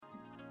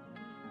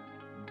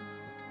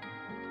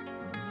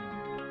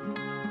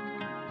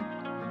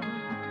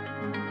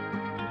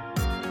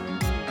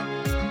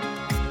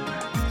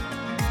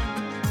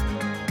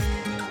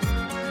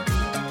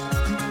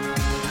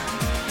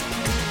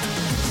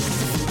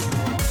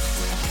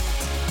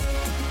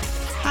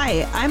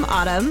Hi, I'm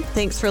Autumn.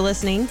 Thanks for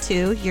listening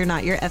to You're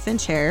Not Your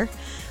Effing Chair,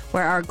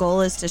 where our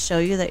goal is to show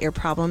you that your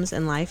problems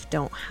in life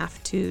don't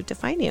have to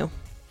define you.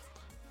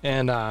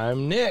 And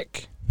I'm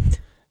Nick.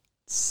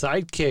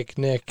 Sidekick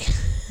Nick.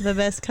 The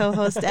best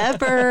co-host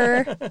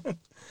ever.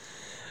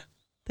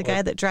 The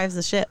guy that drives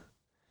the ship.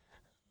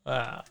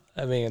 I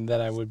mean, then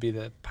I would be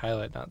the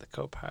pilot, not the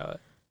co-pilot.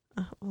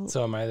 Well,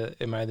 So am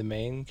I the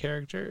main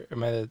character?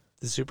 Am I the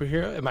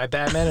superhero? Am I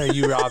Batman or are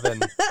you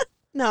Robin?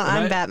 no,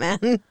 I'm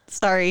Batman.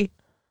 Sorry.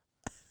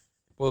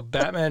 Well,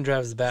 Batman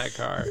drives the Bat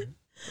car,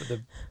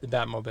 the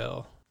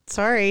Batmobile.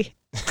 Sorry.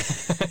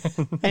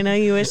 I know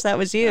you wish that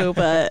was you,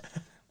 but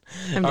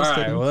I'm just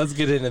kidding. Well, let's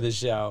get into the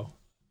show.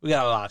 We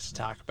got a lot to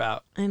talk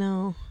about I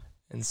know.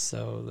 in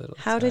so little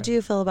How time. did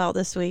you feel about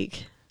this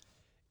week?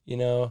 You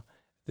know,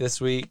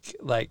 this week,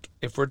 like,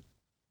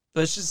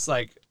 let's just,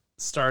 like,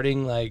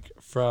 starting, like,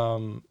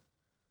 from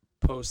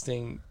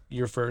posting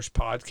your first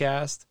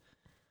podcast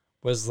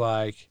was,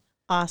 like...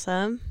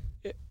 Awesome.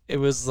 It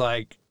was,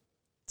 like,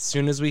 as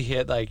soon as we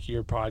hit, like,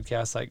 your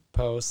podcast, like,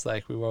 post,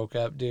 like, we woke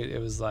up, dude, it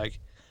was, like,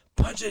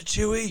 punch it,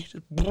 Chewy.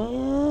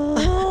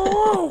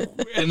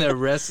 And the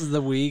rest of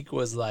the week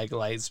was, like,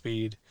 light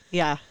speed.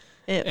 Yeah.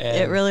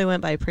 It really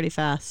went by pretty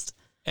fast.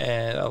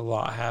 And a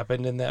lot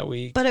happened in that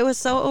week. But it was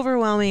so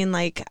overwhelming.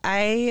 Like,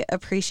 I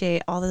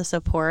appreciate all the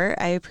support.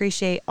 I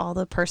appreciate all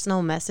the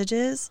personal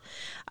messages.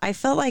 I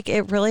felt like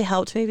it really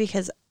helped me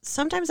because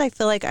sometimes I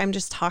feel like I'm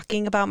just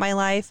talking about my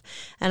life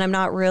and I'm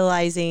not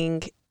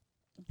realizing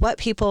what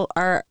people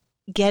are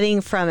getting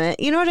from it.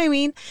 You know what I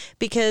mean?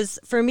 Because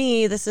for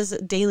me, this is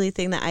a daily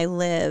thing that I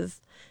live.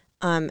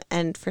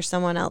 And for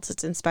someone else,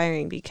 it's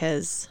inspiring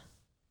because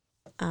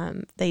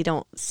they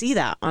don't see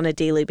that on a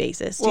daily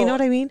basis. Do you know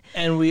what I mean?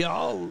 And we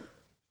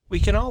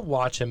can all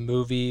watch a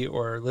movie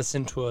or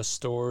listen to a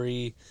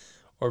story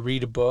or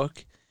read a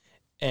book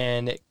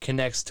and it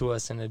connects to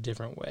us in a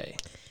different way.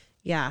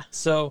 Yeah.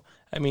 So,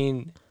 I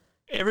mean,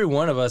 every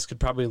one of us could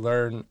probably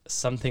learn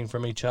something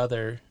from each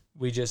other.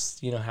 We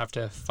just, have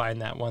to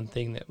find that one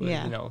thing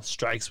that,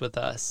 strikes with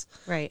us.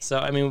 Right. So,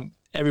 I mean,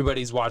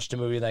 everybody's watched a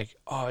movie like,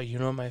 oh, you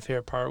know what my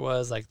favorite part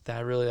was? Like,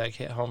 that really, like,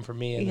 hit home for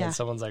me. And then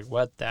someone's like,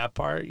 what, that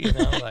part?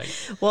 Like.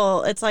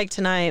 Well, it's like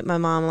tonight, my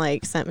mom,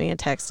 like, sent me a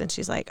text and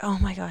she's like, oh,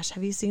 my gosh,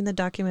 have you seen the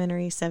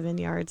documentary 7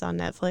 Yards on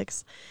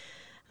Netflix?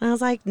 And I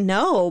was like,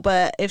 no,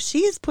 but if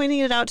she's pointing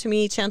it out to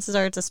me, chances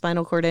are it's a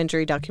spinal cord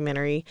injury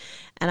documentary.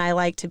 And I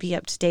like to be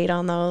up to date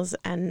on those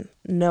and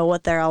know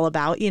what they're all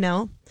about,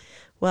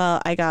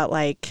 Well, I got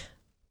like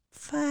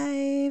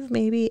 5,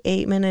 maybe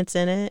 8 minutes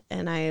in it,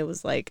 and I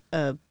was like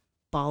a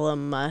ball of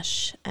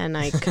mush, and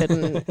I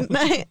couldn't.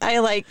 I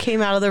like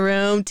came out of the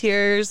room,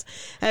 tears,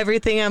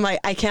 everything. I'm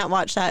like, I can't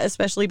watch that,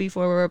 especially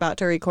before we're about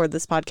to record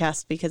this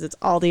podcast because it's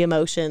all the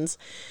emotions.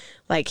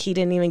 Like, he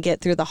didn't even get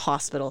through the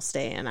hospital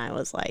stay, and I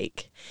was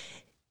like,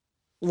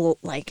 well,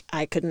 like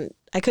I couldn't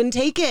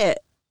take it.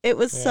 It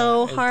was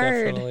so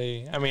hard.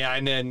 Definitely. I mean, I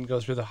didn't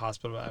go through the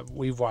hospital.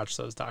 We've watched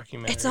those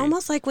documentaries. It's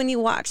almost like when you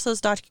watch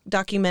those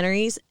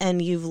documentaries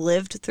and you've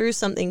lived through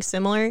something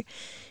similar,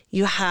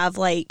 you have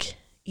like,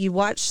 you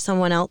watch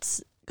someone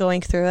else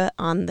going through it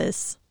on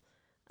this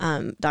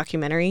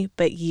documentary,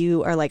 but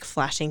you are like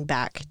flashing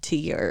back to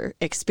your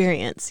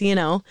experience,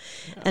 Yeah.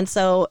 And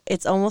so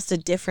it's almost a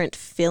different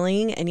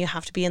feeling and you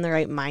have to be in the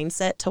right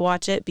mindset to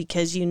watch it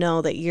because you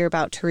know that you're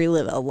about to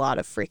relive a lot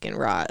of freaking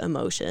raw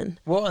emotion.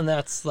 Well, and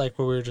that's like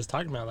what we were just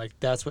talking about. Like,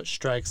 that's what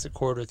strikes a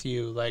chord with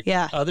you. Like,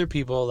 other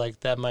people,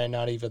 like, that might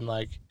not even,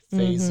 like,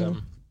 phase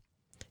them.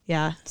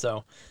 Yeah.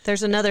 So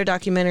there's another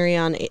documentary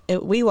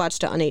we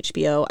watched it on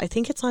HBO. I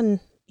think it's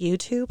on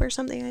YouTube or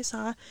something I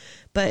saw,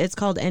 but it's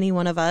called Any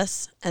One of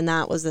Us, and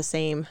that was the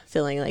same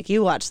feeling. Like,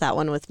 you watched that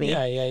one with me.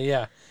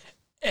 Yeah.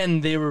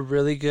 And they were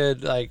really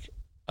good, like,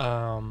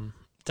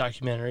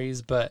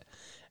 documentaries, but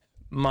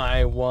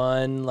my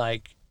one,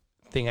 like,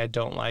 thing I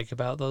don't like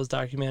about those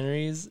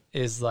documentaries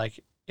is, like,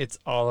 it's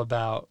all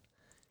about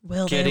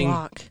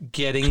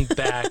getting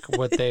back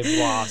what they've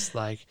lost.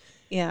 Like,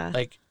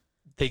 like,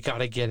 they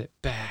gotta get it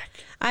back.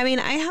 I mean,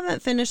 I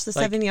haven't finished the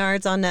 7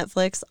 Yards on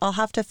Netflix. I'll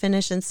have to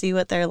finish and see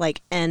what their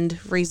like end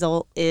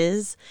result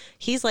is.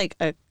 He's like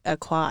a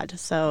quad,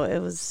 so it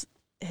was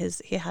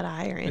he had a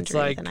higher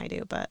injury than I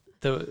do. But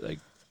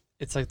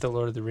it's like the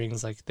Lord of the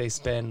Rings. Like, they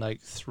spend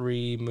like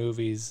 3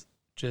 movies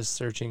just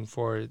searching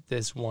for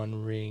this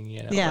one ring.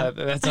 Yeah,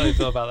 that's how I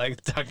feel about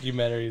like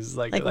documentaries.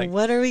 Like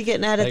what are we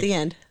getting at the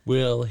end?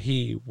 Will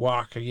he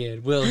walk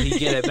again? Will he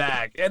get it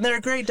back? And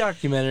they're great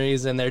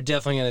documentaries, and they're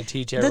definitely going to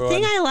teach everyone. The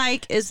thing I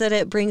like is that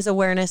it brings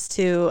awareness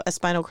to a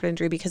spinal cord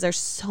injury because there's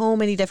so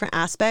many different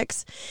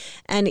aspects,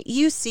 and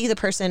you see the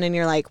person, and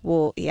you're like,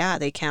 well, yeah,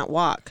 they can't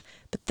walk.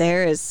 But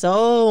there is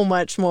so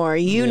much more.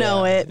 You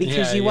know it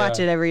because you watch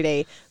it every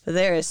day. But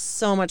there is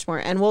so much more.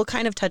 And we'll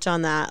kind of touch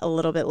on that a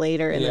little bit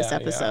later in this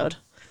episode.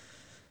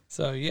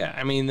 So,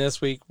 I mean,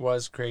 this week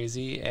was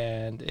crazy,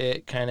 and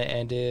it kind of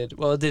ended.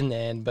 Well, it didn't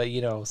end, but,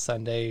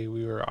 Sunday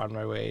we were on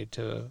my way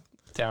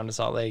down to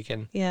Salt Lake,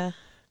 and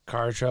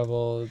car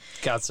trouble.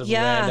 Got some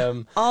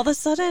random. All of a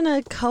sudden,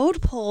 a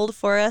code pulled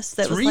for us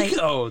that 3 was like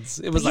codes.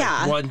 It was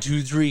like 1,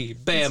 2, 3,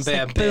 bam,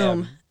 bam, like, bam,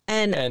 boom,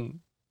 and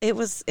it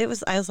was.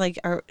 I was like,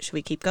 should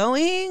we keep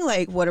going?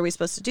 Like, what are we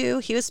supposed to do?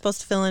 He was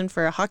supposed to fill in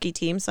for a hockey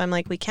team, so I'm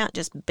like, we can't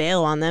just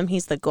bail on them.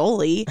 He's the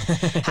goalie.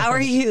 How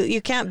are you?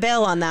 You can't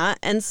bail on that.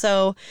 And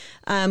so,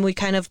 we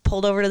kind of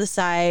pulled over to the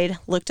side,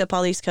 looked up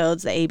all these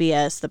codes: the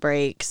ABS, the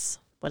brakes.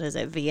 What is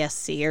it?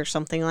 VSC or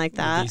something like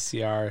that.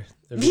 VCR.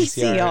 The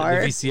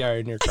VCR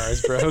in your car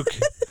is broke.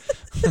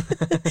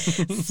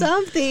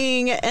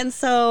 Something. And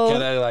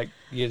so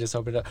you just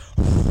open it up.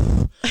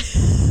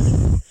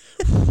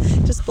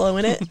 Just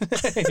blowing it.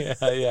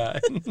 Yeah.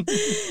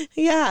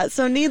 Yeah.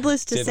 So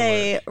needless to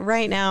say,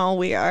 right now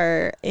we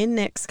are in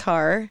Nick's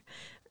car.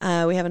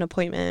 We have an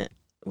appointment.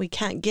 We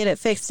can't get it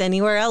fixed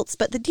anywhere else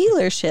but the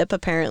dealership,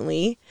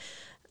 apparently.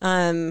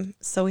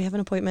 So we have an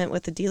appointment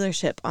with the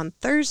dealership on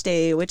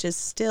Thursday, which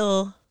is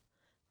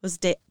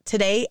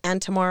today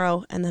and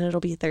tomorrow, and then it'll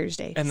be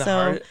Thursday. And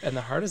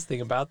the hardest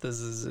thing about this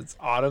is it's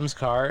Autumn's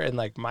car, and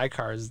like my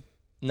car is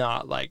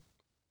not like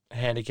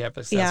handicap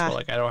accessible. Yeah.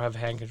 Like I don't have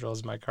hand controls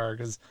in my car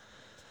because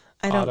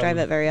I don't drive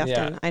it very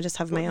often. Yeah. I just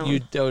have my own. You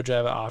don't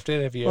drive it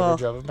often? Have you ever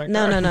driven my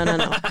car?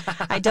 No.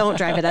 I don't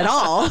drive it at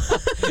all.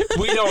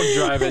 We don't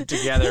drive it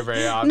together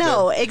very often.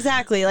 No,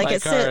 exactly. Like my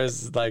car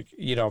is like,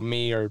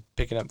 me or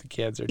picking up the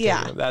kids or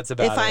taking them. That's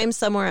about it. If I'm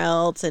somewhere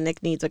else and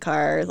Nick needs a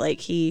car,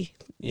 like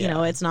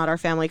it's not our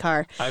family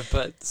car. I've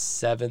put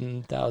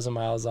 7,000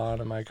 miles on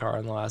in my car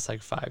in the last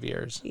 5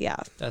 years. Yeah.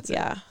 That's it.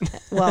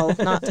 Well,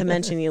 not to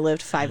mention you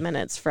lived 5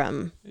 minutes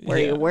from where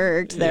you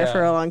worked there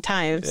for a long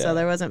time. So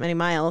there wasn't many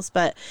miles.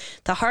 But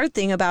the hard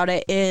thing about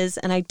it is,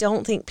 and I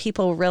don't think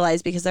people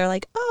realize because they're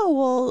like, oh,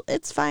 well,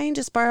 it's fine.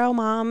 Just borrow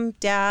mom,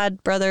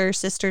 dad, brother,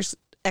 sister's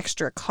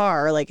extra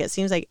car. Like it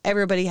seems like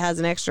everybody has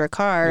an extra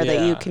car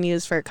that you can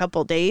use for a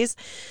couple days.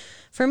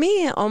 For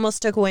me, it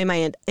almost took away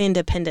my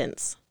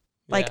independence.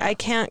 Like, I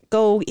can't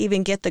go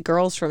even get the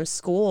girls from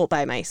school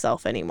by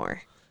myself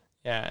anymore.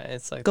 Yeah,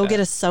 it's like go get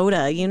a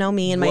soda,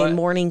 me and my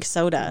morning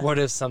soda. What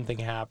if something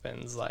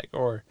happens,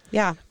 or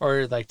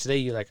like today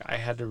you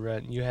had to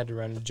run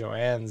to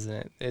Joanne's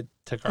and it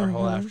took our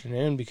whole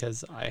afternoon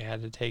because I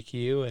had to take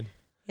you and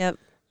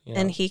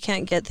and he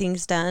can't get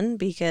things done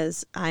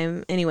because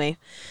anyway.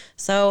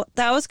 So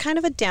that was kind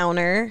of a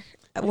downer.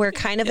 We're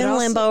kind of in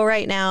limbo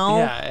right now.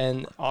 Yeah,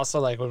 and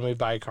also when we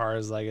buy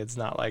cars, it's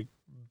not like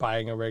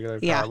buying a regular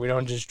car. Yeah. We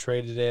don't just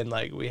trade it in.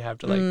 We have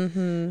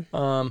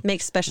to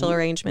make special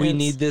arrangements. We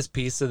need this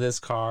piece of this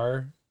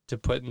car to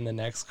put in the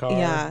next car.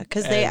 Yeah,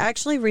 because they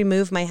actually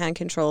remove my hand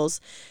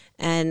controls,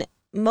 and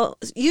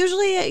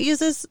usually it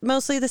uses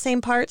mostly the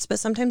same parts, but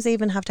sometimes they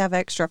even have to have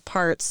extra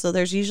parts. So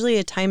there's usually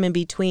a time in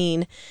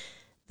between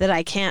that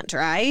I can't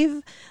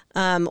drive,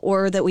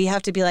 or that we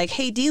have to be like,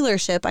 hey,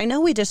 dealership, I know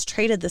we just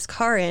traded this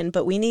car in,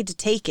 but we need to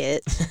take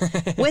it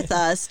with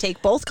us, take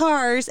both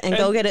cars and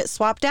go get it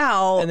swapped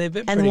out, and they've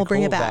been then we'll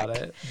bring cool it back. About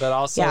it. But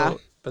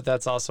also, but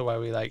that's also why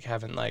we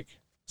haven't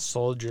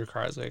sold your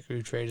cars,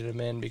 we traded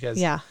them in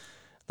because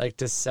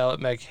to sell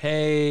it,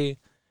 hey,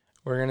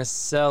 we're going to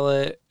sell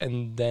it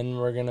and then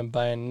we're going to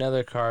buy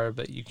another car,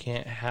 but you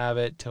can't have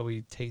it till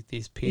we take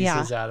these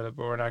pieces out of it,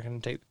 but we're not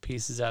going to take the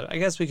pieces out of it. I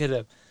guess we could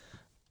have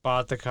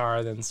bought the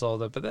car, then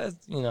sold it, but that's,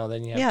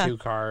 then you have 2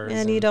 cars.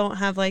 And you don't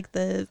have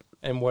the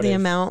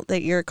amount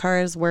that your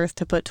car is worth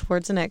to put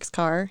towards the next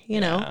car,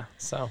 know?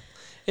 So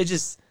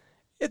it's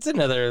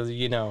another,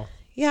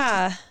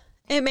 Yeah.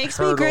 It makes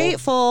hurdle. me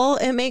grateful.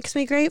 It makes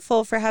me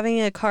grateful for having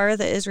a car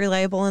that is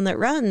reliable and that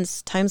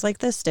runs times like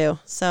this do.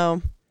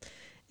 So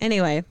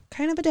anyway,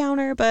 kind of a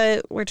downer,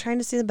 but we're trying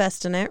to see the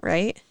best in it,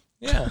 right?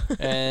 Yeah.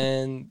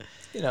 And,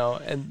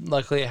 and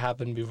luckily it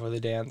happened before the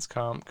dance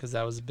comp because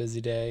that was a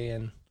busy day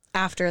and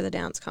after the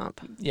dance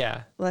comp.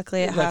 Yeah.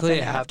 Luckily it happened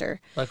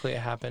after. Luckily it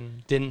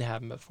happened. Didn't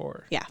happen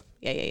before. Yeah.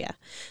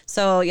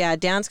 So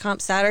dance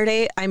comp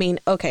Saturday. I mean,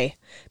 okay.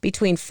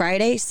 Between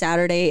Friday,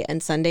 Saturday,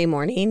 and Sunday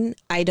morning,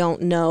 I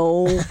don't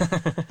know.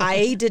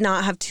 I did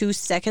not have 2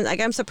 seconds.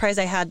 I'm surprised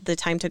I had the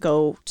time to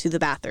go to the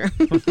bathroom.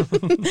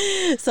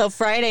 So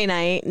Friday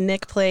night,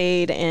 Nick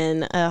played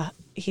in a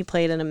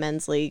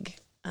men's league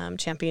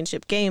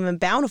championship game in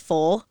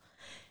Bountiful.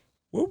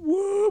 Whoop,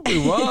 whoop, we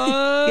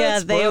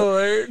won.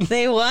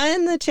 They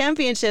won the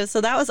championship.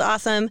 So that was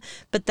awesome.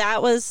 But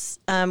that was,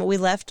 we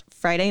left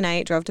Friday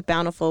night, drove to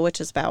Bountiful, which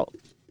is about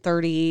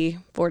 30,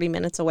 40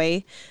 minutes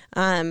away.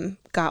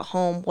 Got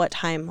home, what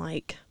time?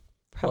 Probably.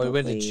 Well, we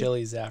went to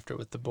Chili's after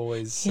with the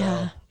boys.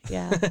 So.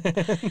 Yeah.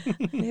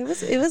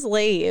 It was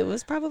late. It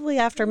was probably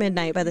after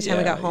midnight by the time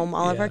we got home.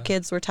 All of our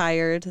kids were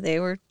tired. They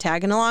were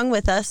tagging along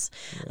with us.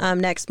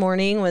 Next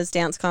morning was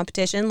dance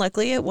competition.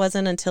 Luckily, it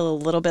wasn't until a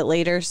little bit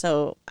later.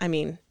 So, I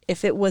mean,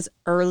 if it was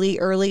early,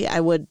 I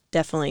would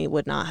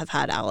not have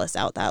had Alice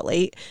out that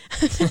late.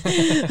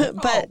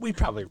 But we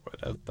probably would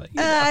have. But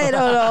I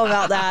don't know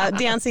about that.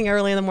 Dancing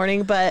early in the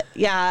morning. But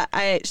yeah,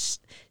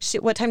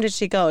 what time did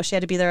she go? She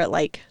had to be there at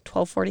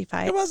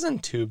 12:45. It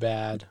wasn't too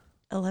bad.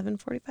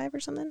 11:45 or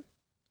something.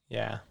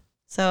 Yeah.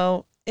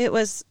 So it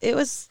was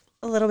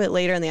a little bit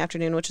later in the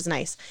afternoon, which was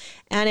nice.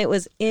 And it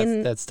was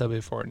in... That's still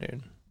before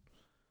noon.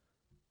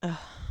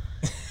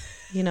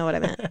 You know what I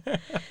meant.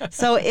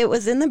 So it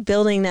was in the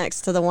building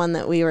next to the one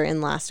that we were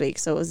in last week.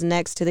 So it was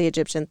next to the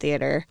Egyptian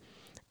Theater.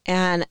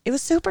 And it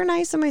was super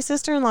nice. And my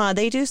sister-in-law,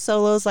 they do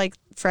solos like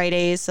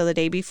Fridays, so the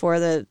day before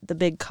the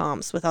big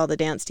comps with all the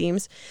dance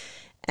teams.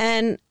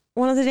 And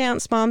one of the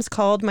dance moms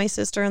called my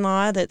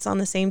sister-in-law that's on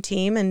the same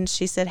team, and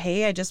she said,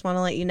 hey, I just want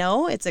to let you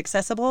know it's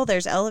accessible.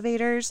 There's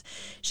elevators.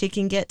 She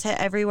can get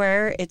to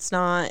everywhere. It's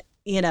not...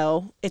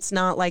 it's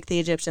not like the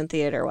Egyptian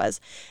Theater was.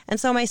 And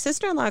so my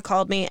sister-in-law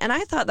called me, and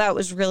I thought that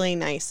was really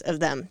nice of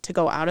them to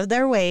go out of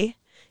their way.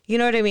 You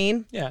know what I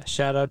mean? Yeah.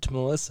 Shout out to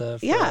Melissa.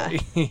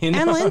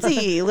 And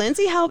Lindsay.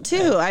 Lindsay helped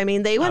too. I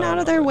mean, they went out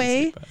of their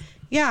way.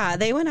 Yeah,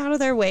 they went out of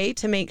their way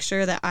to make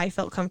sure that I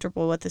felt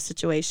comfortable with the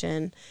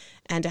situation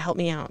and to help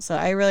me out. So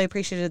I really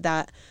appreciated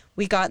that.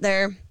 We got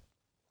there.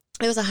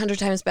 It was 100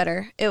 times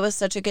better. It was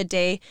such a good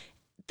day.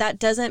 That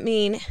doesn't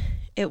mean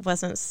it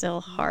wasn't still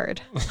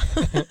hard.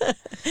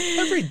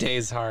 Every day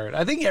is hard.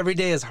 I think every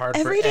day is hard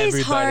for everybody. Every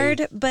day's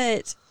hard,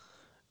 but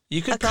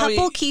you could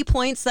couple key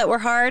points that were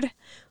hard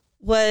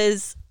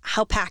was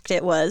how packed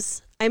it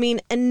was. I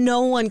mean, and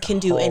no one can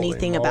do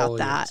anything about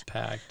that.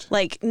 Packed.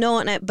 Like no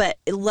one, but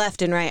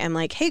left and right, I'm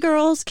like, hey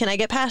girls, can I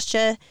get past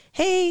you?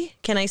 Hey,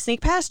 can I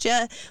sneak past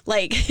you?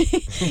 Like,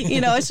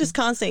 it's just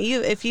constant.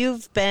 If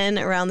you've been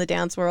around the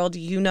dance world,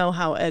 you know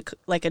how a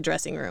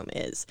dressing room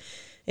is.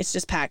 It's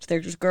just packed.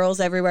 There's girls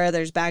everywhere.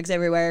 There's bags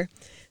everywhere.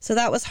 So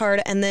that was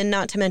hard. And then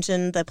not to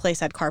mention the place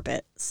had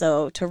carpet.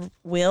 So to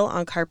wheel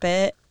on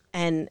carpet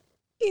and,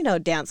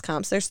 dance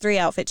comps, there's 3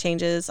 outfit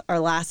changes. Our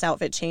last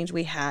outfit change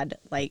we had,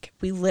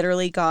 we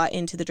literally got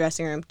into the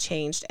dressing room,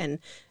 changed, and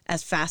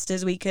as fast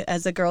as we could,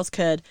 as the girls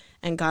could,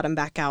 and got them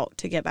back out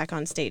to get back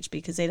on stage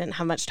because they didn't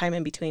have much time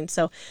in between.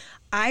 So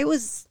I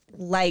was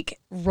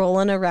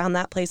rolling around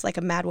that place like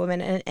a mad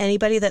woman. And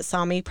anybody that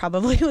saw me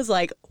probably was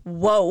like,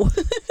 whoa.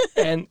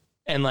 And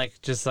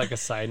just a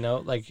side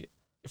note,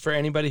 for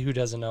anybody who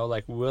doesn't know,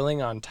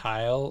 wheeling on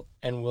tile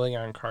and wheeling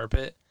on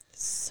carpet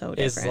so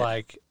different.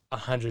 Is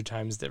 100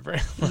 times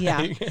different.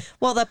 Yeah.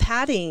 Well, the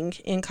padding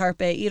in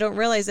carpet, you don't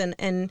realize,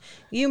 and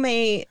you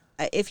may,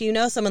 if you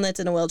know someone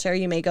that's in a wheelchair,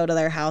 you may go to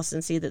their house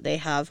and see that they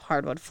have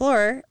hardwood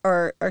floor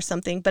or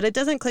something, but it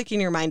doesn't click in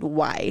your mind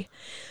why.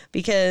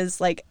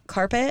 Because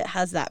carpet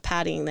has that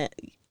padding that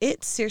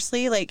it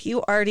seriously,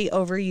 you already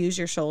overuse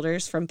your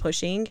shoulders from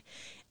pushing,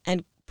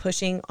 and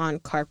pushing on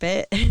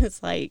carpet is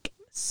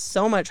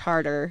so much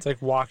harder. It's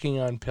like walking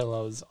on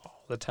pillows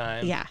all the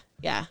time. Yeah.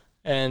 Yeah.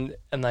 And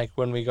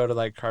when we go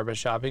to carpet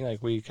shopping,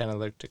 we kind of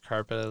looked at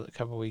carpet a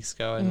couple weeks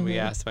ago and we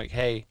asked them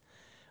hey,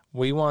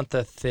 we want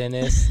the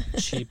thinnest,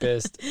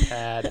 cheapest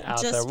pad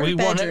out just there. We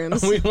want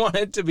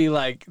it to be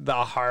the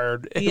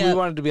hard. Yep. We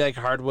want it to be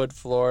hardwood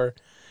floor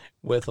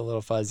with a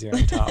little fuzzy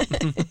on top.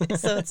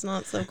 So it's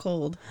not so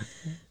cold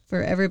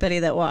for everybody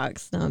that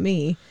walks, not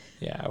me.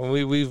 Yeah,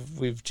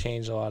 we've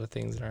changed a lot of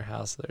things in our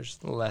house. So there's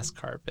less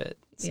carpet.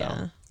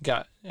 So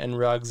and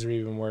rugs are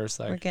even worse.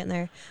 We're getting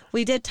there.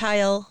 We did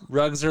tile.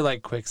 Rugs are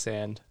like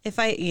quicksand. They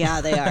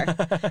are.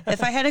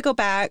 If I had to go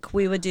back,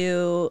 we would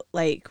do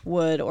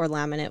wood or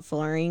laminate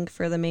flooring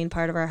for the main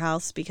part of our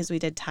house because we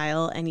did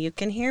tile, and you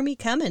can hear me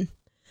coming.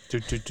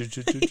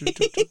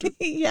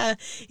 Yeah,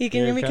 you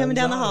can hear me coming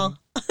down the hall.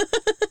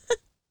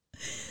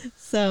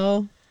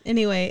 So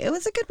anyway, it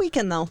was a good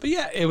weekend though. But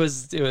yeah, it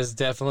was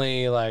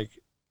definitely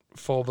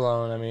full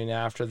blown. I mean,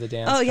 after the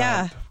dance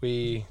comp,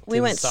 we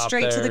went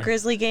straight to the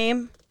Grizzly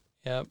game.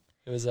 Yep.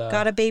 It was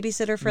got a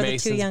babysitter for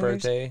Mason's the 2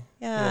 youngers. Birthday.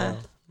 Yeah.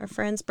 Our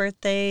friend's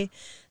birthday.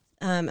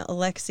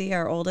 Alexi,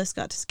 our oldest,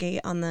 got to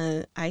skate on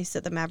the ice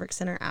at the Maverick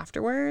Center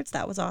afterwards.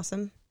 That was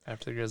awesome.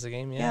 After the Grizzly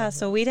game, yeah.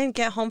 So we didn't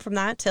get home from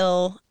that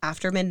till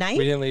after midnight.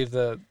 We didn't leave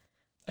the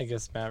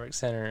Maverick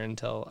Center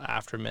until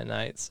after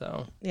midnight.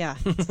 So yeah.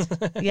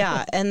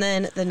 Yeah. And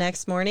then the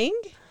next morning,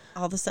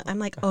 all of a sudden, I'm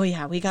like, oh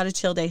yeah, we got a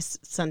chill day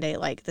Sunday.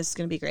 This is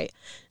going to be great.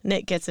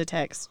 Nick gets a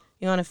text.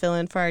 You want to fill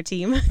in for our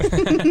team?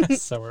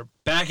 So we're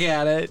back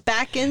at it.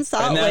 Back in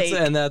Salt Lake.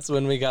 And that's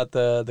when we got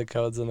the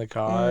codes in the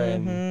car.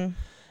 And,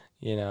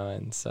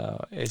 and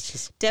so it's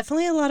just.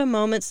 Definitely a lot of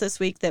moments this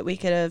week that we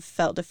could have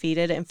felt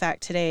defeated. In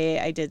fact, today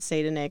I did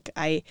say to Nick,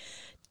 I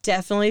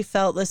definitely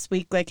felt this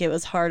week it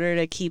was harder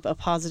to keep a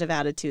positive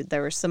attitude.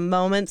 There were some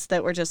moments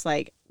that were just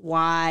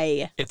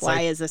why?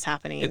 Why is this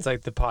happening? It's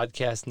the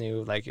podcast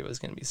knew it was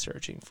going to be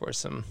searching for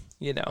some,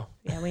 Yeah,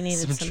 we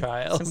needed some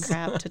trials. Some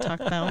crap to talk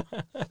about.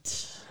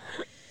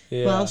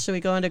 Yeah. Well, should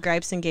we go into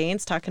gripes and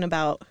gains talking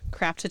about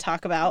crap to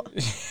talk about?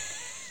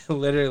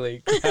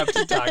 Literally crap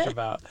to talk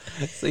about.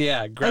 So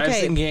yeah,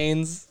 gripes and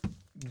gains.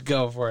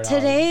 Go for it.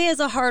 Today is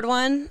a hard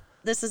one.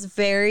 This is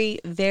very,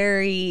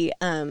 very,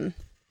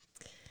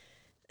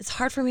 it's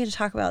hard for me to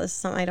talk about. This is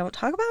something I don't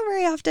talk about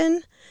very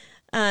often.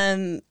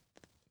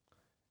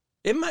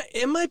 It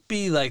might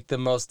be the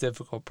most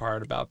difficult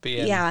part about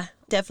being. Yeah,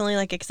 definitely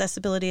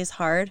accessibility is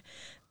hard,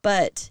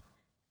 but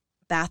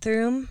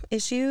bathroom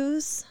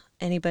issues,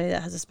 anybody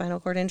that has a spinal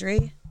cord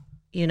injury,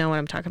 You know what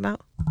I'm talking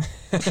about?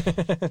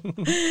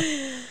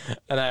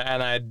 and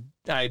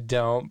I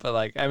don't, but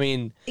like, I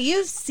mean,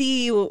 you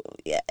see,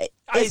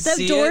 if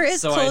the door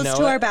is closed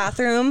to our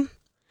bathroom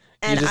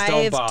and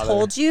I've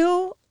told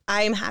you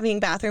I'm having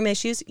bathroom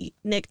issues,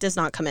 Nick does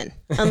not come in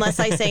unless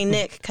I say,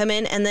 Nick, come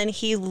in. And then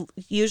he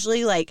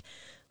usually like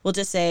will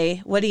just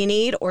say, what do you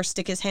need? Or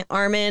stick his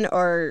arm in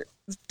or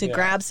to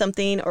grab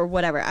something or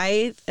whatever.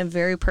 I am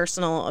very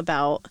personal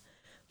about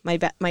my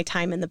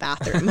time in the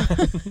bathroom.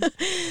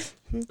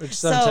 Which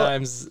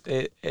sometimes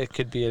it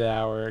could be an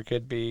hour. It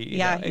could be,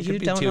 it could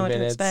be don't 2 know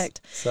minutes. What to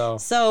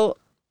expect. So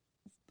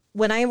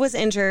when I was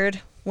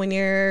injured, when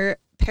you're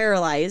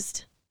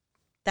paralyzed,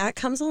 that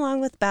comes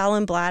along with bowel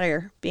and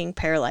bladder being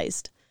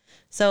paralyzed.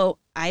 So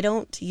I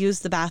don't use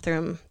the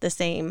bathroom the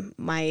same.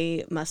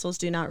 My muscles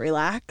do not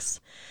relax.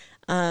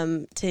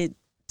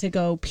 To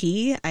go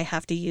pee, I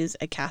have to use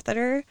a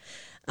catheter.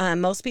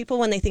 Most people,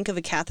 when they think of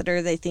a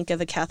catheter, they think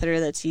of a catheter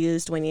that's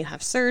used when you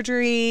have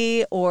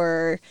surgery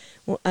or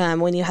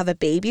when you have a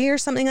baby or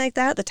something like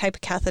that, the type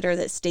of catheter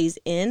that stays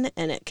in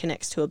and it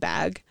connects to a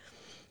bag.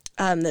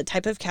 The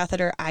type of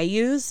catheter I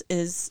use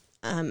is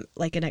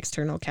like an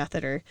external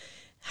catheter.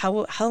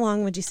 How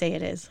long would you say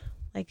it is?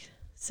 Like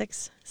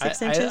six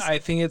inches? I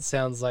think it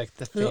sounds like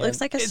it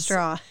looks like a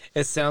straw.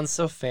 It sounds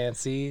so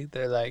fancy.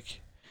 They're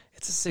like,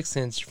 it's a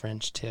 6-inch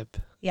French tip.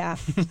 Yeah,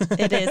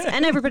 it is.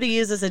 And everybody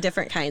uses a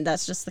different kind.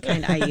 That's just the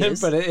kind I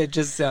use. But it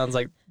just sounds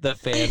like the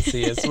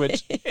fanciest,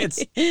 which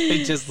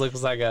it just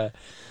looks like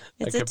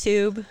it's a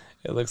tube.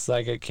 It looks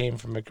like it came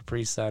from a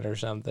Capri Sun or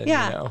something.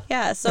 Yeah, you know?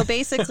 Yeah. So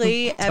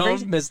basically,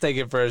 don't mistake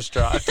it for a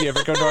straw. If you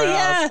ever go to our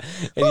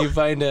house and you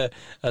find a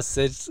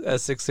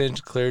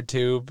 6-inch clear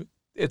tube,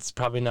 it's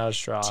probably not a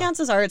straw.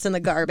 Chances are it's in the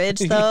garbage,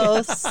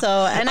 though.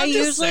 So, and I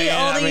usually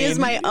only use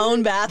my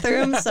own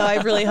bathroom, so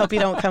I really hope you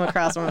don't come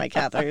across one of my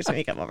catheters when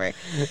you come over.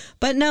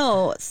 But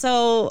no,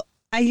 so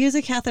I use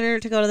a catheter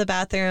to go to the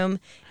bathroom.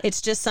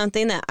 It's just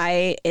something that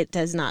it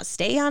does not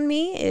stay on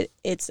me.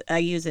 I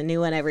use a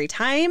new one every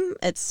time.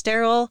 It's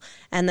sterile,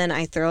 and then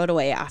I throw it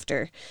away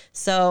after.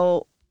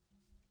 So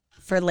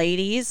for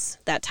ladies,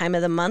 that time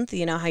of the month,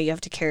 you know how you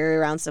have to carry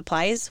around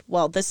supplies?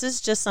 Well, this is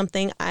just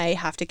something I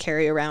have to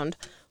carry around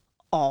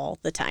all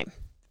the time.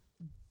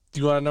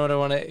 Do you want to know what I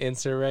want to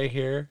insert right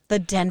here? The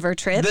Denver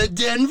trip. The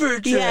Denver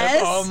trip.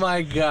 Yes. Oh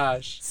my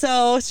gosh.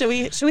 So should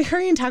we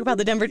hurry and talk about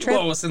the Denver trip?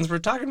 Well, since we're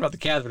talking about the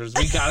catheters,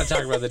 we got to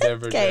talk about the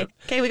Denver trip.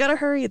 Okay, we got to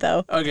hurry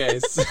though. Okay.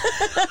 So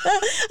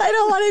I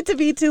don't want it to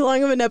be too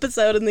long of an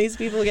episode and these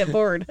people get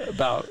bored.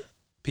 About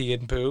pee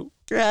and poop.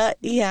 Yeah.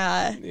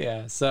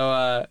 Yeah.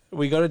 So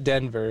we go to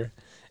Denver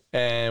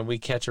and we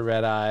catch a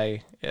red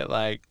eye at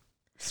like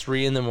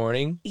 3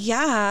 a.m.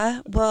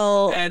 Yeah,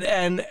 well, and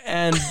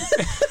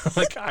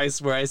like I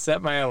swear I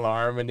set my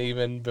alarm, and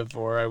even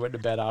before I went to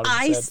bed,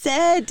 I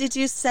said, "Did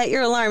you set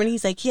your alarm?" And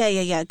he's like,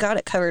 "Yeah, got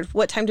it covered."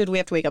 What time did we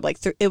have to wake up? Like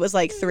it was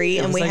like 3,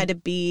 and we had to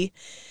be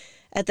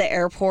at the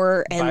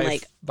airport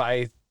and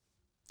by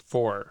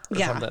 4 or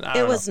something.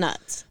 It was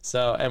nuts.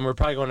 So, and we're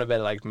probably going to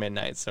bed at like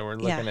midnight, so we're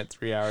looking at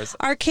 3 hours.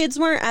 Our kids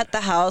weren't at the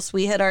house.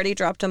 We had already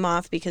dropped them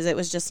off because it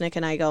was just Nick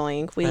and I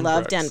going. We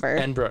love Denver.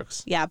 And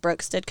Brooks. Yeah,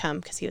 Brooks did come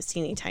because he was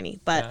teeny tiny.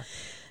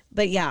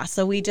 But yeah,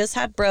 so we just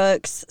had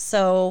Brooks.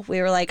 So we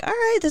were like, all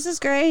right, this is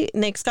great.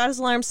 Nick's got his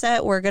alarm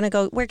set. We're going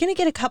to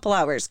get a couple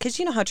hours because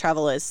you know how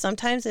travel is.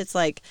 Sometimes it's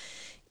like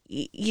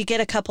you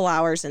get a couple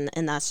hours and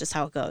that's just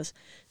how it goes.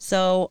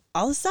 So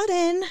all of a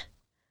sudden,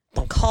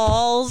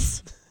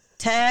 calls,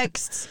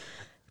 texts,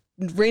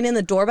 ringing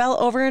the doorbell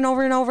over and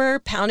over and over,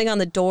 pounding on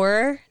the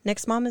door.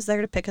 Nick's mom is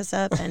there to pick us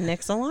up, and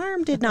Nick's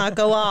alarm did not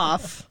go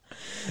off.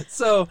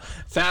 So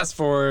fast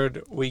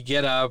forward, we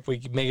get up,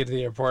 we make it to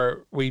the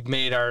airport. We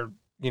made our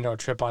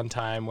trip on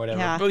time, whatever.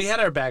 Yeah. But we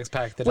had our bags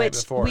packed the night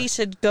before. We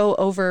should go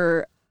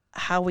over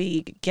how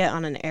we get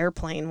on an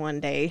airplane one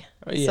day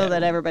so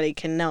that everybody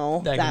can know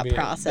that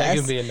process. That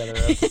can be another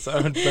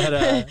episode,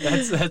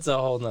 but that's a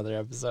whole nother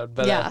episode.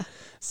 But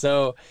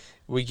so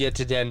we get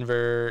to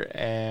Denver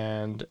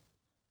and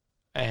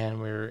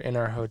we're in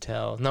our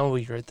hotel. No,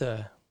 we were at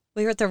the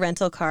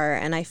rental car,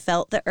 and I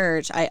felt the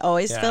urge. I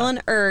always feel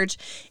an urge.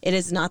 It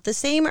is not the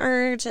same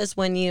urge as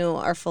when you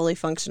are fully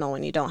functional,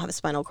 when you don't have a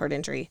spinal cord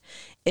injury.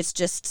 It's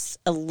just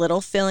a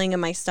little feeling in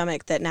my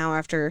stomach that now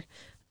after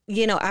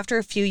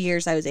a few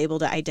years, I was able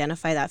to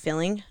identify that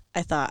feeling.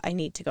 I thought, I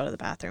need to go to the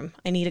bathroom.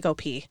 I need to go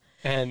pee.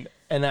 And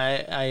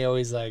I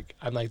always I'm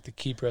like the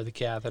keeper of the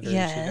catheters,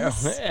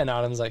 yes. And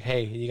Autumn's like,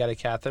 hey, you got a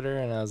catheter?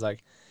 And I was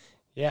like,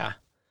 yeah.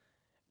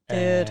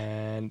 Dude.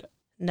 And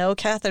no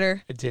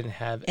catheter. I didn't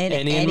have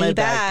any in my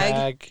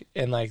backpack.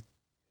 And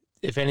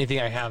if anything,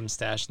 I have them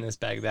stashed in this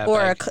bag, that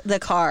bag. Or the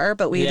car,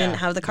 but we didn't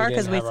have the car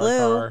because we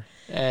flew.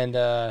 And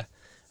I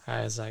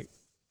was like,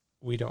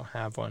 we don't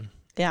have one.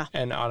 Yeah.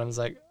 And Autumn's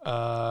like,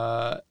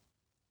 I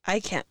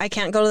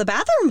can't go to the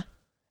bathroom.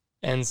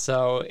 And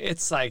so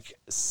it's like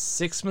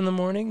 6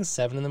 a.m,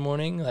 7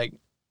 a.m. Like,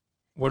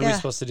 what are we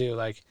supposed to do?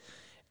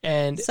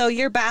 And so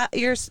your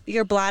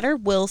bladder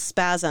will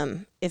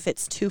spasm if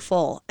it's too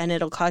full, and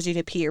it'll cause you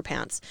to pee your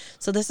pants.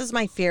 So this is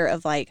my fear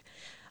of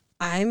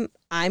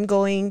I'm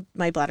going,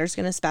 my bladder's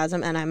going to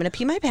spasm and I'm going to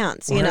pee my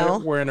pants, you know?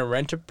 We're in a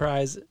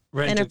Enterprise.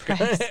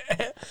 Rent-a-prize.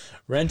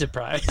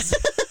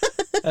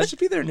 That should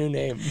be their new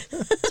name.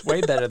 It's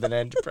way better than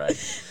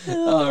Enterprise.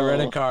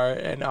 Rent a car,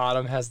 and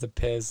Autumn has to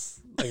piss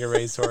like a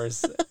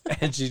racehorse,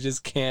 and she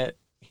just can't,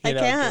 get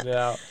it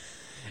out.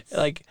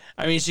 Like,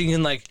 I mean, she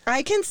can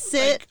I can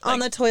sit on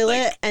the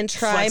toilet and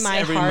try my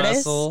every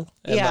hardest. Muscle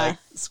and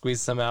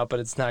squeeze some out, but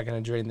it's not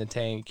going to drain the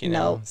tank, you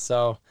know?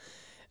 So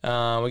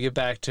we get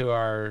back to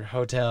our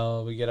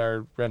hotel, we get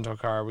our rental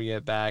car, we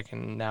get back,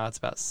 and now it's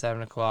about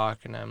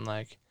 7:00, and I'm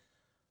like,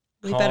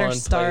 we better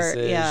start,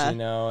 places,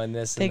 and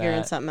this figuring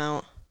and that. something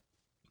out.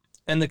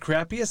 And the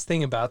crappiest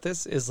thing about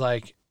this is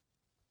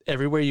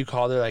everywhere you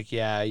call, they're like,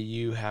 yeah,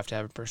 you have to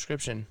have a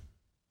prescription.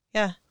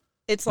 Yeah.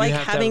 It's like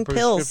having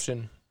pills.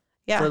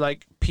 Yeah. For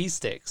pee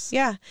sticks.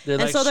 Yeah.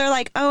 So they're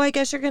like, oh, I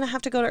guess you're going to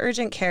have to go to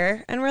urgent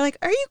care. And we're like,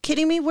 are you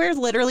kidding me? We're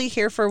literally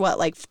here for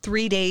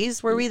 3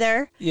 days? Were we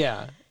there?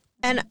 Yeah.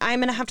 And I'm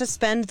going to have to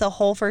spend the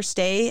whole first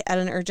day at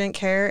an urgent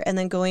care and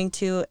then going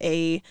to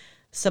a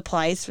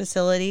supplies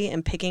facility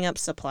and picking up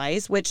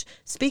supplies, which,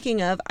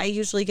 speaking of, I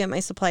usually get my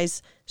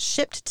supplies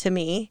shipped to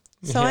me.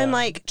 So I'm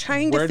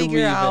trying to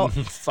figure out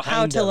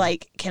how to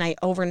can I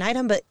overnight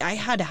them? But I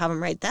had to have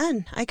them right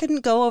then. I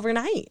couldn't go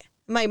overnight.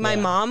 My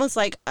mom was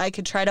like, I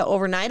could try to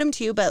overnight them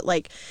to you, but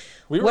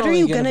what are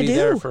you going to do?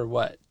 There for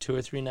what, 2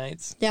 or 3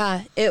 nights?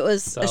 Yeah, it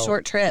was a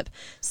short trip.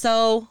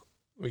 So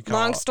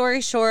long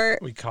story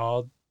short, we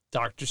called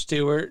Dr.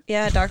 Stewart.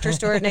 Yeah, Dr.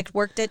 Stewart. Nick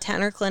worked at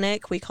Tanner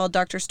Clinic. We called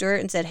Dr. Stewart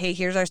and said, hey,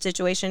 here's our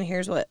situation.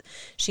 Here's what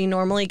she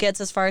normally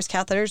gets as far as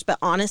catheters. But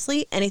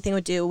honestly, anything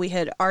would do. We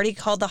had already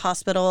called the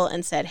hospital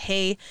and said,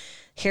 hey,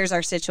 here's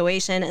our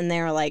situation. And they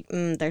were like,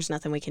 there's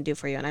nothing we can do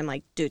for you. And I'm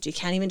like, dude, you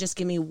can't even just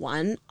give me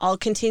one. I'll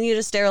continue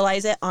to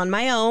sterilize it on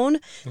my own.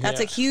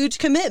 That's a huge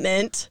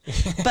commitment,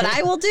 but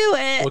I will do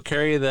it. We'll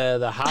carry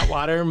the hot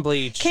water and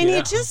bleach. Can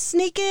you just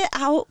sneak it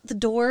out the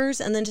doors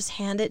and then just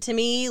hand it to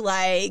me?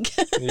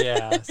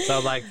 Yeah.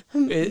 So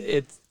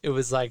it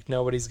was like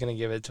nobody's going to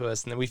give it to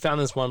us. And then we found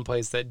this one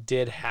place that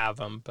did have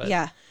them. But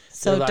yeah.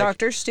 So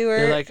Dr. Stewart.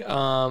 They're like,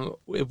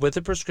 with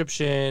a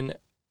prescription,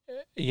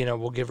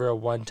 we'll give her a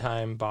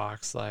one-time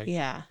box.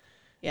 Yeah.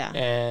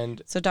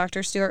 And so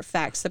Dr. Stewart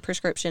faxed the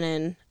prescription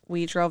in.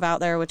 We drove out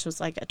there, which was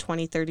like a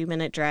 20-30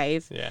 minute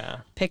drive. Yeah.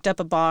 Picked up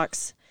a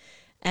box,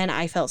 and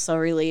I felt so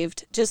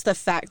relieved. Just the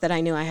fact that I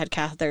knew I had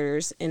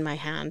catheters in my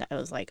hand, I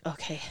was like,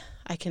 okay,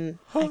 I can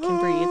breathe.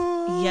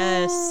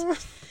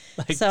 Yes.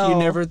 You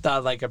never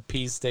thought a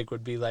pee stick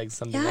would be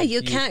something. Yeah,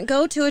 you can't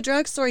go to a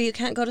drugstore. You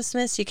can't go to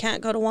Smith's. You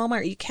can't go to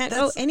Walmart. You can't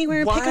go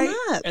anywhere and pick them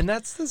up. And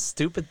that's the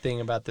stupid thing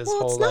about this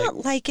whole. It's not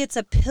like it's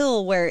a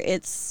pill where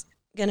it's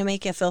gonna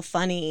make you feel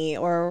funny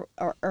or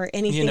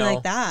anything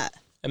like that.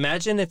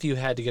 Imagine if you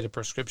had to get a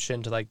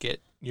prescription to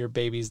get your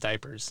baby's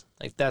diapers.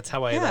 That's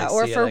how I see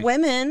or for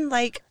women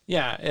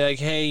yeah,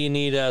 hey, you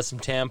need some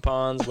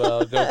tampons.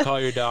 Well, go call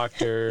your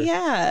doctor.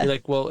 Yeah, you're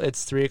like, well,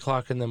 it's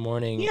 3:00 in the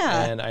morning.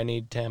 Yeah, and I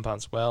need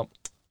tampons. Well,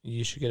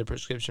 you should get a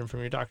prescription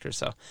from your doctor.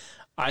 So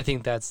I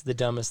think that's the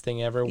dumbest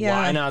thing ever.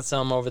 Yeah. Why not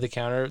sell them over the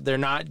counter? They're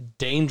not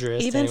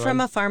dangerous. Even from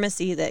a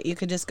pharmacy, that you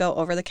could just go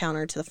over the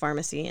counter to the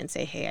pharmacy and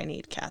say, hey, I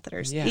need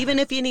catheters. Yeah. Even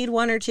if you need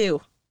 1 or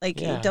 2.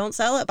 You don't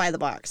sell it by the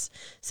box.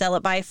 Sell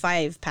it by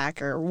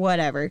 5-pack or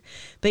whatever.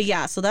 But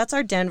yeah, so that's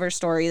our Denver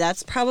story.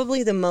 That's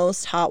probably the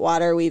most hot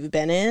water we've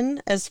been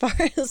in as far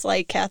as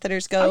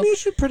catheters go. I'm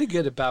usually pretty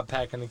good about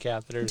packing the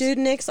catheters. Dude,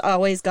 Nick's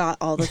always got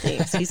all the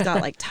things. He's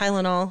got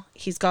Tylenol.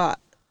 He's got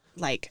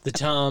the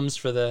Tums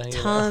for the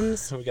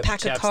Tums,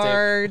 pack of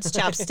cards,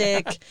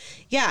 chapstick.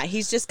 Yeah,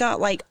 he's just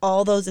got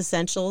all those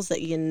essentials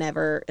that you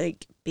never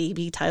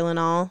baby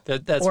Tylenol.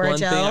 That's one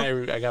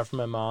thing I got from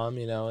my mom.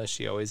 Is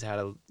she always had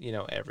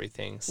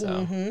everything.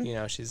 So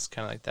she's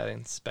kind of like that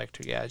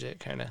Inspector Gadget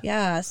kind of.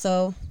 Yeah.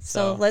 So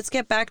let's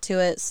get back to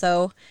it.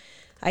 So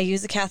I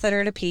use a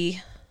catheter to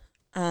pee,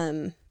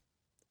 but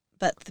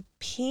the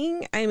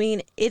peeing, I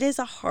mean, it is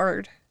a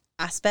hard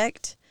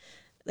aspect.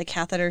 The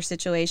catheter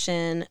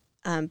situation.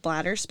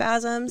 Bladder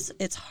spasms.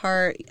 It's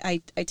hard.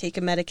 I take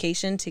a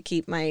medication to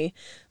keep my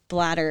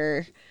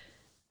bladder,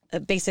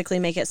 basically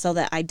make it so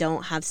that I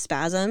don't have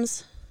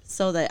spasms,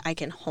 so that I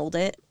can hold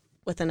it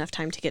with enough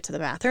time to get to the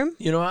bathroom.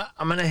 You know what?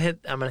 I'm gonna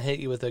hit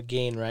you with a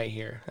gain right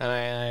here, and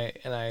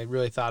I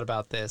really thought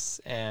about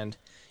this. And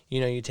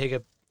you take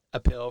a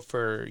pill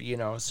for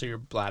so your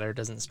bladder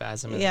doesn't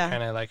spasm. And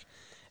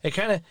it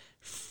kind of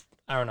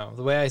I don't know.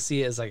 The way I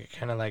see it is it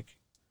kind of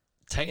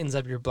tightens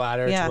up your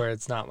bladder to where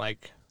it's not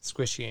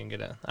squishy and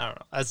I don't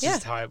know. That's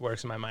just how it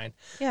works in my mind.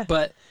 Yeah.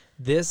 But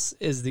this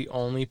is the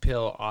only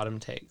pill Autumn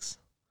takes.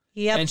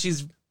 Yep. And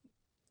she's,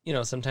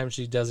 sometimes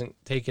she doesn't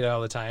take it all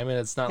the time, and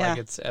it's not like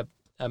it's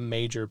a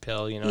major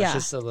pill, it's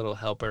just a little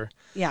helper.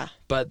 Yeah.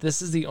 But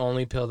this is the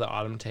only pill that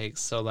Autumn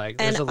takes. So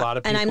there's a lot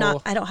of people. And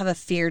I don't have a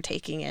fear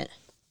taking it.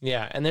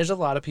 Yeah. And there's a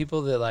lot of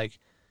people that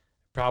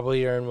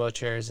probably are in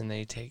wheelchairs and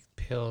they take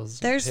pills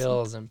and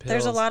pills and pills.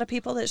 There's a lot of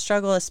people that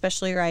struggle,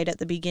 especially right at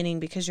the beginning,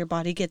 because your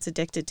body gets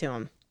addicted to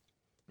them.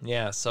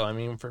 Yeah, so I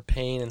mean for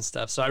pain and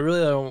stuff. So I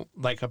really don't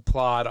like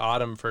applaud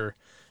Autumn for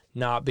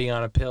not being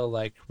on a pill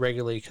like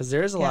regularly, because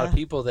there's a lot of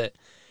people that,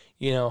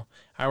 you know,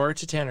 I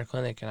worked at Tanner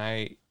Clinic and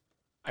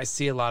I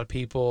see a lot of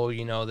people,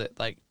 you know, that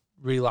like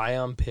rely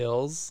on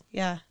pills.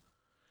 Yeah.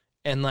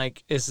 And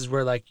like this is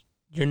where like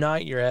you're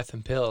not your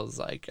effing pills.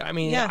 Like I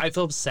mean, I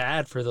feel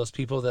sad for those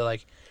people that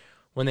like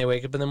when they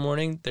wake up in the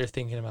morning, they're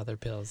thinking about their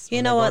pills.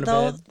 You know what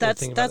though?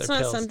 That's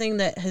not something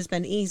that has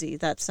been easy.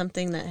 That's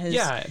something that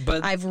has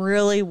but I've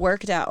really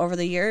worked at over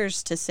the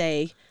years to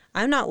say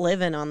I'm not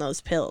living on those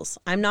pills.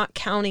 I'm not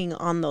counting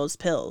on those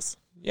pills.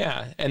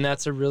 Yeah, and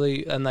that's a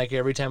really, and like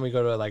every time we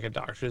go to like a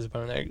doctor's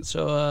appointment, like,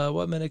 so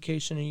what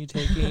medication are you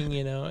taking?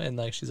 You know, and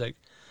like she's like,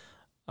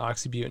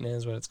 Oxybutynin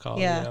is what it's called.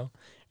 You know,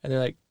 and they're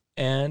like,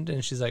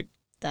 and she's like,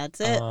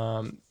 that's it.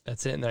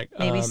 That's it. And they're like,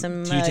 maybe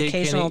some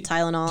occasional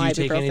Tylenol, do you ibuprofen.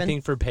 take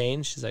anything for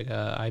pain? She's like,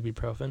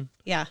 ibuprofen.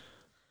 Yeah.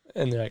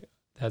 And they're like,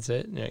 that's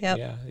it. And like, yep.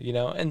 Yeah, you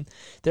know, and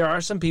there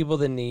are some people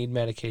that need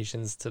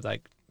medications to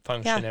like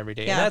function every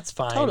day. Yeah, and that's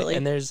fine. Totally.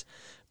 And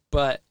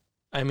but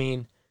I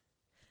mean,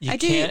 I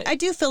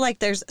do feel like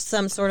there's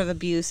some sort of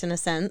abuse in a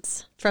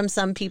sense from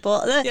some people.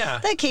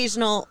 The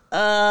occasional,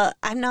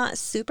 I'm not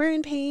super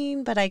in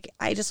pain, but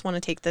I just want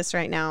to take this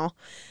right now.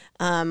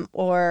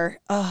 Or,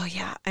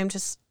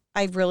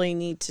 I really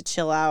need to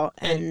chill out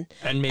and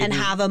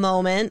have a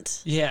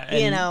moment. Yeah. And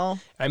you know,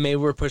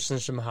 we're pushing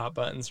some hot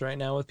buttons right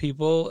now with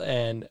people,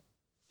 and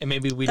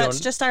maybe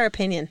that's just our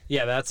opinion.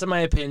 Yeah, that's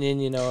my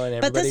opinion, you know.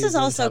 And but this is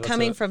also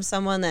coming from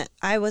someone that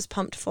I was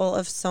pumped full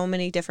of so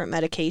many different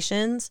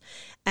medications,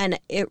 and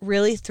it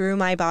really threw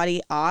my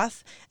body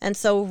off. And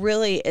so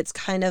really it's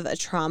kind of a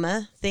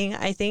trauma thing,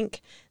 I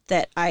think,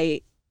 that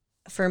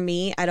for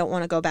me, I don't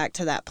want to go back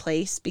to that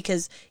place,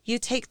 because you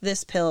take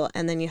this pill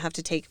and then you have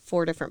to take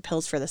 4 different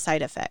pills for the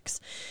side effects.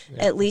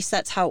 Yeah. At least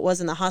that's how it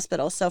was in the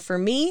hospital. So for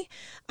me,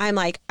 I'm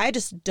like, I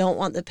just don't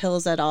want the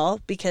pills at all,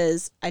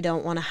 because I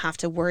don't want to have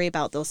to worry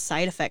about those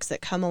side effects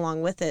that come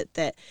along with it.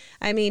 That,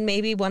 I mean,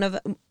 maybe one of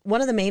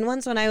the main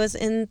ones when I was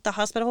in the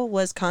hospital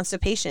was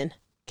constipation,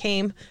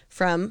 came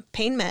from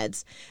pain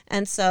meds.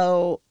 And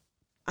so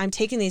I'm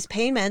taking these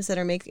pain meds that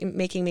are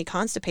making me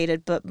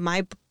constipated, but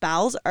my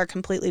bowels are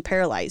completely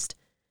paralyzed.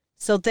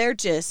 So they're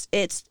just,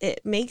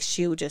 it makes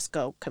you just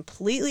go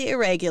completely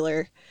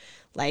irregular.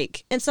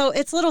 Like, and so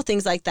it's little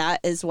things like that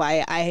is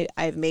why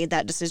I've made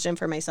that decision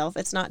for myself.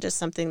 It's not just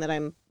something that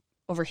I'm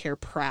over here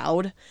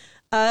proud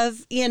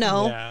of, you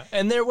know. Yeah.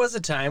 And there was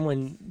a time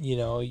when, you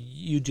know,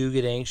 you do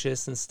get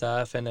anxious and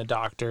stuff, and a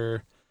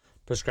doctor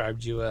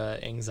prescribed you a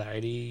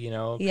anxiety, you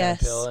know, kind of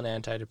pill, an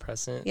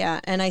antidepressant. Yeah,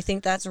 and I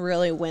think that's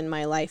really when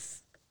my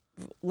life,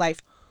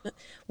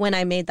 when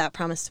I made that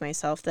promise to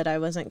myself that I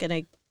wasn't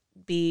going to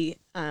be,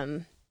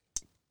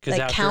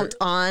 count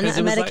on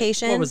a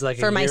medication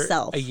for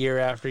myself. A year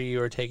after you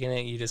were taking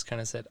it, you just kind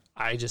of said,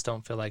 I just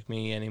don't feel like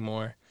me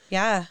anymore.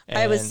 Yeah,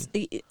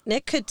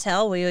 Nick could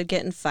tell we would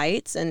get in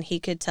fights, and he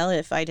could tell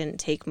if I didn't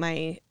take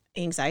my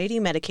anxiety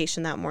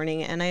medication that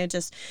morning. And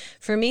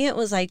for me, it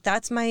was like,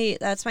 that's my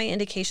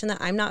indication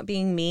that I'm not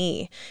being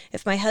me.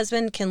 If my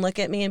husband can look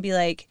at me and be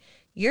like,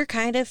 you're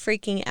kind of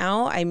freaking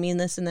out, I mean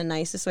this in the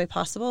nicest way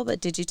possible, but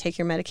did you take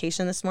your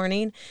medication this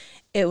morning?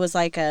 It was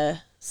like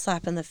a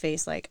slap in the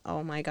face, like,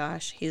 oh my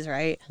gosh, he's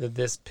right.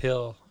 This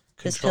pill's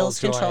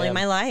controlling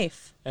my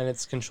life. And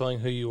it's controlling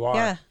who you are.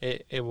 Yeah.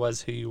 It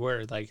was who you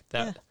were, like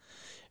that. Yeah.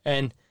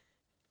 And,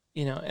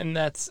 you know, and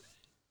that's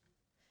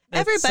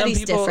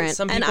everybody's different,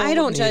 and I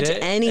don't judge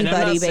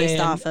anybody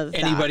based off of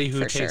anybody who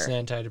that, takes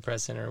an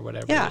antidepressant or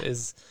whatever it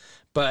is.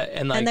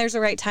 And there's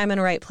a right time and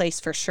a right place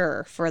for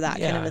sure for that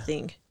kind of a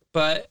thing.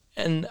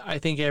 And I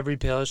think every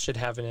pill should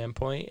have an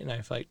endpoint, and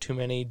I feel like too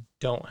many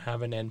don't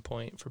have an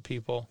endpoint for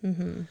people.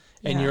 Mm-hmm.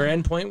 And your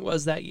endpoint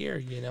was that year,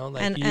 you know,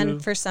 like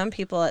and for some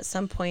people at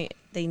some point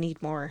they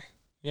need more.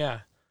 Yeah.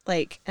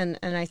 Like, and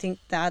I think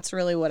that's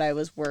really what I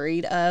was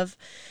worried of.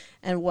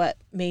 And what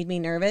made me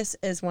nervous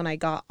is when I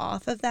got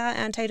off of that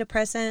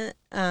antidepressant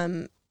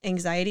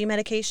anxiety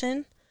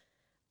medication,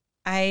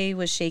 I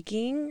was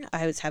shaking.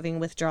 I was having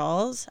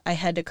withdrawals. I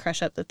had to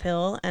crush up the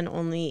pill and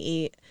only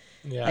eat,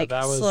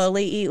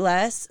 slowly eat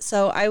less.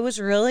 So I was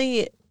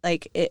really,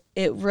 like,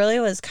 it really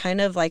was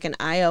kind of like an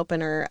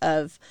eye-opener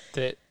of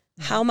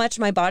how much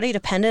my body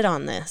depended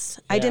on this.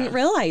 Yeah. I didn't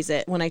realize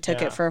it when I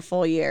took it for a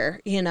full year,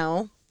 you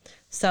know?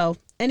 So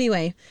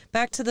anyway,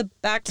 back to the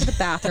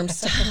bathroom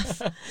stuff.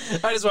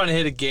 I just want to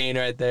hit a gain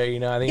right there. You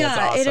know, I think that's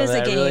awesome. It is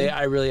a gain.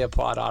 I really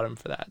applaud Autumn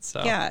for that.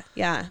 So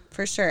yeah,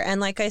 for sure.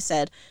 And like I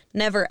said,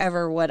 never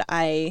ever would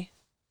I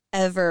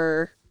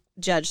ever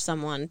judge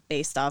someone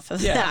based off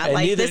of that.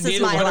 Like, this is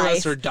my life. Neither one of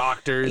us are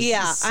doctors.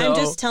 Yeah, so I'm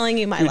just telling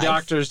you my life. Your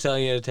doctor's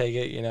telling you to take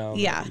it, you know.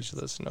 Yeah. You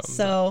should listen to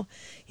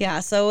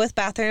them. So with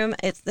bathroom,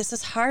 this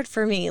is hard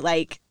for me.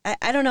 Like,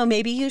 I don't know,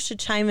 maybe you should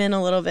chime in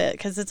a little bit,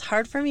 because it's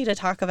hard for me to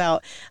talk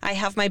about. I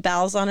have my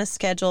bowels on a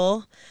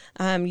schedule.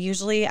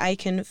 Usually I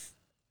can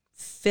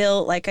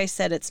feel, like I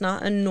said, it's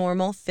not a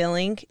normal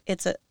feeling.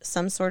 It's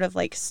some sort of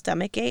like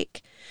stomach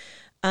ache,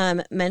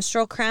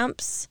 menstrual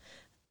cramps,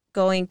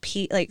 going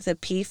pee, like the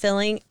pee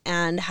filling,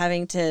 and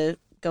having to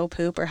go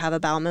poop or have a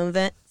bowel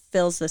movement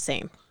feels the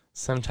same.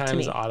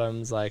 Sometimes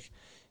Autumn's like,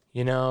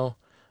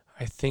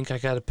 I think I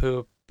got to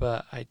poop,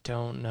 but I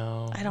don't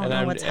know. I don't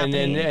know what's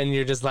happening. And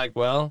you're just like,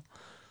 well,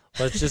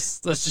 let's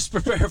just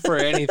prepare for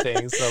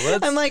anything. So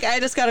I'm like, I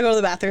just got to go to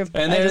the bathroom.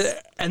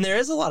 And there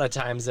is a lot of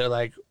times that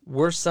like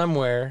we're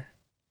somewhere,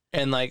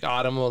 and like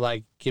Autumn will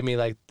like give me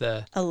like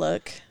a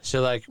look.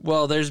 She'll like,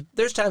 well, there's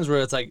times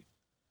where it's like,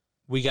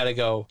 we got to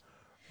go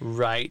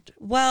right.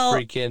 Well,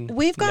 freaking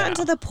we've gotten now.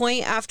 to the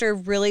point after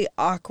really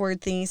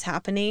awkward things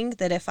happening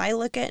that if I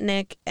look at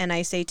Nick and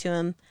I say to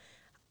him,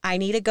 I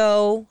need to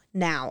go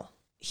now,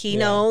 he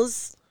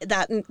knows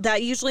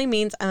that usually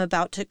means I'm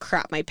about to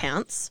crap my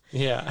pants.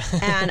 Yeah.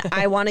 And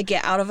I want to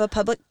get out of a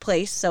public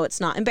place so it's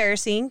not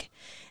embarrassing.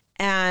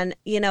 And,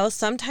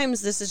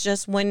 sometimes this is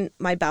just when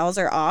my bowels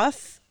are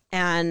off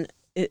and,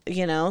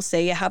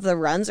 say you have the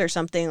runs or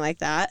something like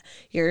that,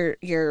 your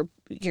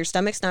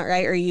stomach's not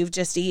right, or you've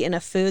just eaten a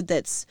food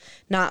that's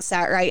not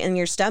sat right in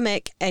your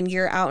stomach and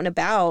you're out and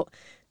about.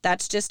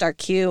 That's just our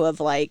cue of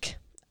like,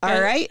 all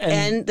right,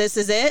 and this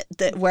is it,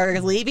 that we're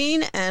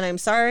leaving, and I'm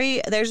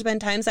sorry. There's been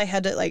times I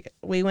had to,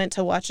 we went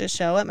to watch a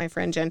show at my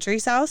friend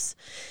Gentry's house.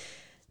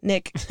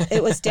 Nick,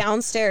 it was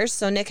downstairs,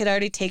 so Nick had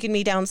already taken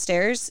me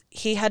downstairs.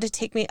 He had to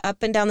take me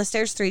up and down the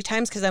stairs 3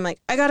 times because I'm like,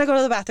 I got to go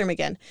to the bathroom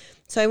again.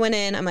 So I went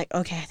in. I'm like,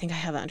 okay, I think I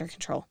have it under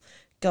control.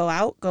 Go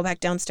out, go back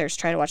downstairs,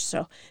 try to watch the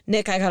show.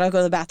 Nick, I got to go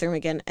to the bathroom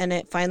again. And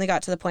it finally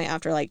got to the point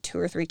after 2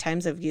 or 3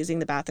 times of using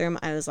the bathroom,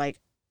 I was like,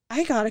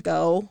 I got to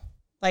go.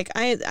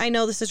 I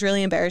know this is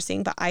really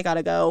embarrassing, but I got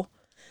to go.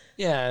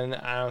 Yeah, and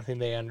I don't think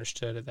they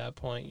understood at that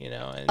point,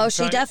 And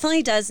she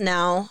definitely does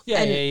now.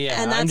 Yeah,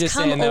 yeah. And that's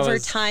come over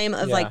time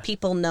of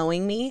people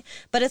knowing me,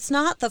 but it's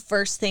not the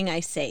first thing I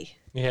say.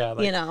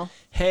 Yeah,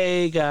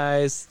 hey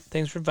guys,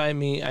 thanks for inviting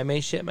me. I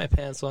may shit my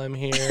pants while I'm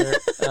here.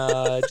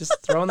 Just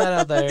throwing that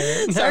out there.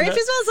 Sorry if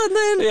you smell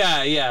something.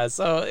 Yeah.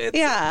 So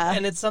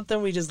and it's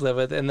something we just live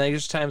with. And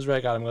there's times where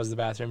Autumn goes to the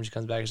bathroom, she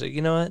comes back, she's like,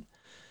 you know what?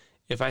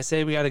 If I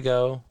say we gotta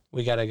go,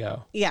 we gotta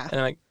go. Yeah. And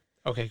I'm like,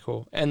 okay,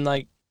 cool. And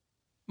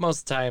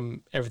most of the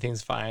time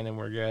everything's fine and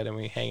we're good and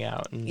we hang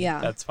out and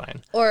that's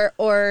fine.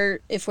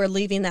 Or if we're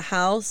leaving the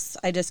house,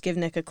 I just give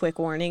Nick a quick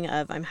warning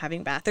of I'm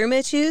having bathroom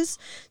issues,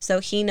 so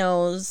he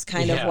knows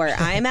kind of where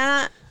I'm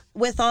at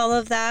with all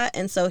of that.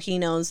 And so he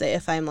knows that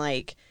if I'm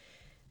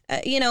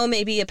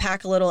maybe you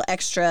pack a little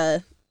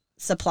extra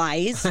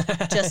supplies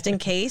just in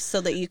case so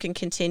that you can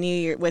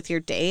continue with your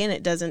day and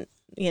it doesn't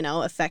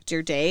affect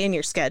your day and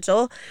your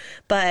schedule.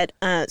 But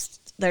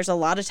there's a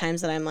lot of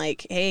times that I'm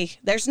like, hey,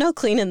 there's no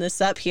cleaning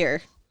this up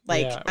here.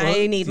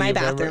 I need my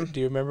bathroom. Do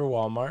you remember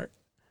Walmart?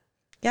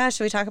 Yeah,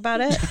 should we talk about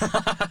it?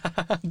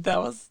 that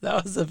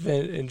was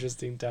a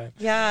interesting time.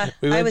 Yeah,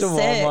 we went to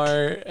sick.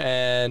 Walmart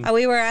and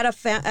we were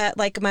at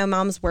my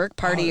mom's work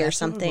party or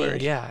something.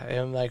 And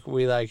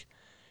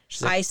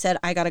she's like, I said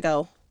I gotta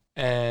go,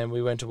 and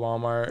we went to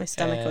Walmart. My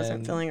stomach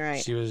wasn't feeling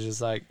right. She was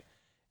just like,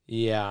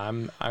 yeah,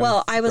 I'm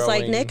well, I was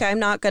like, Nick, I'm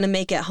not going to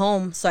make it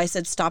home. So I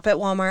said, stop at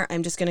Walmart.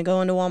 I'm just going to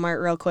go into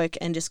Walmart real quick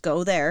and just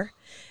go there.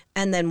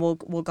 And then we'll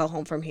go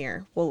home from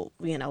here. We'll,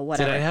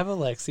 whatever. Did I have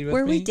Alexi with me?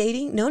 Were we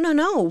dating?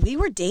 No. We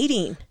were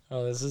dating.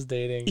 Oh, this is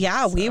dating.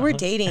 Yeah, we were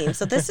dating.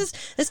 So this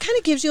kind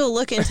of gives you a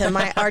look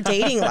into our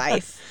dating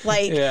life.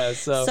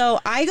 So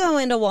I go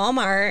into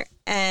Walmart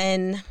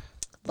and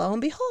lo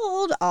and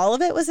behold, all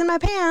of it was in my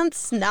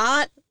pants,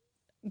 not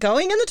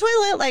going in the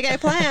toilet like I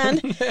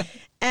planned.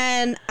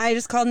 And I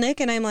just called Nick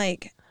and I'm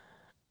like,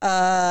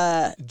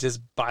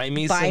 just buy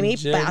me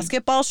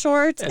basketball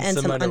shorts and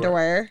some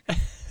underwear.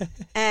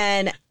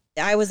 And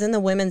I was in the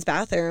women's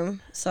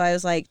bathroom. So I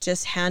was like,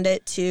 just hand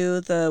it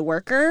to the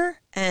worker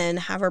and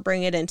have her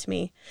bring it into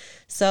me.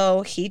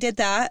 So he did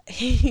that.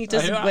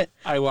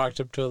 I walked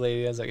up to a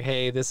lady. I was like,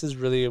 hey, this is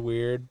really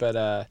weird,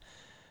 but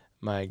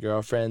my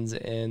girlfriend's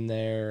in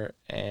there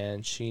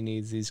and she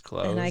needs these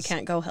clothes. And I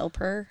can't go help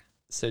her.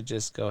 So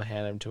just go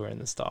hand them to her in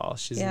the stall.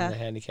 She's in the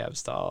handicap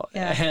stall.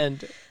 Yeah.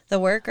 And the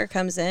worker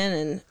comes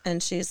in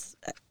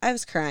and I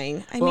was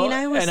crying. I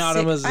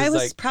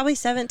was probably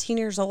 17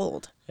 years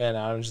old. And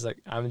Autumn's just like,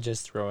 I'm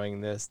just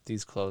throwing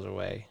these clothes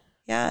away.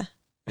 Yeah.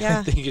 Yeah.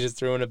 I think you just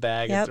threw in a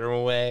bag and threw them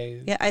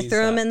away. Yeah. I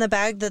threw them in the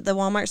bag that the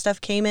Walmart stuff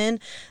came in.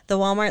 The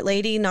Walmart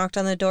lady knocked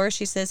on the door.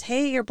 She says,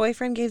 hey, your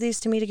boyfriend gave these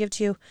to me to give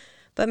to you.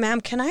 But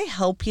ma'am, can I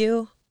help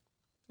you?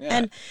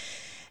 Yeah.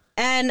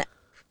 And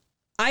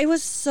I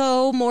was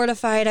so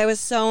mortified. I was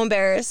so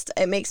embarrassed.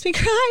 It makes me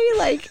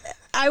cry.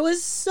 I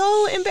was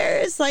so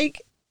embarrassed.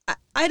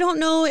 I don't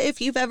know if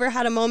you've ever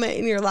had a moment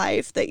in your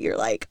life that you're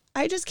like,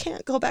 I just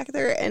can't go back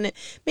there. And it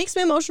makes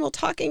me emotional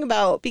talking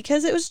about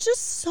because it was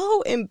just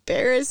so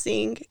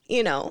embarrassing.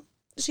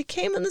 She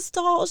came in the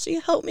stall. She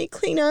helped me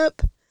clean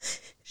up.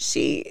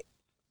 She,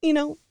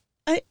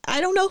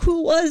 I don't know who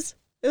it was.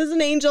 It was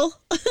an angel.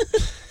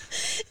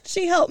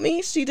 She helped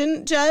me. She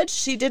didn't judge.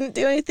 She didn't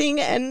do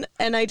anything. And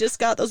I just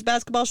got those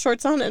basketball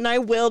shorts on and I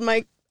willed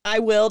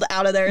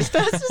out of there as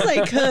fast as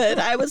I could.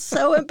 I was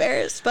so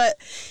embarrassed, but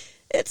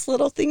it's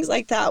little things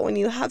like that when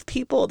you have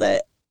people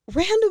that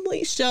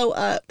randomly show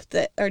up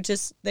that are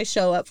just, they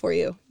show up for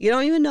you. You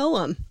don't even know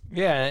them.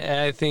 Yeah, and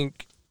I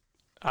think,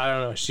 I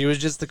don't know, she was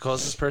just the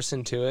closest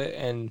person to it,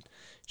 and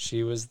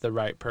she was the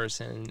right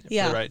person for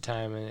the right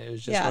time, and it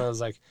was just one of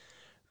those, like...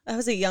 I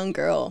was a young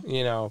girl.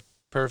 You know,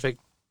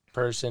 perfect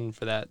person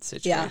for that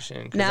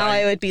situation. Yeah. Now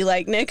I would be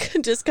like, Nick,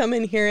 just come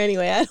in here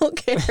anyway. I don't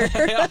care.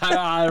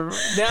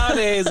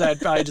 Nowadays, I'd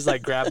probably just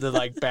like grab the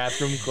like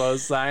bathroom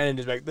close sign and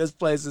just be like, this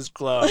place is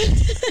closed.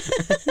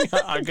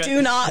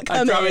 Do not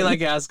come in. I'd probably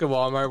like ask a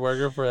Walmart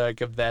worker for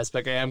like a vest,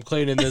 like, hey, I'm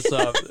cleaning this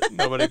up.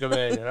 Nobody come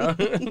in, you know?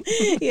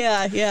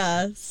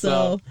 Yeah.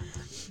 So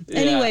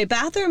anyway,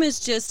 bathroom is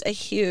just a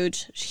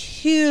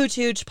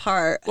huge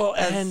part. Well,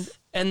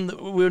 and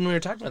when we were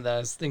talking about that, I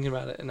was thinking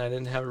about it, and I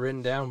didn't have it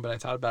written down, but I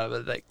thought about it,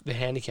 but like the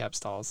handicap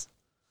stalls.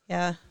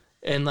 Yeah.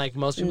 And like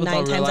most people 9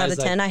 don't realize, times out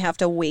of 10, I have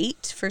to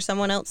wait for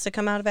someone else to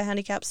come out of a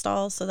handicap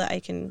stall so that I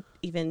can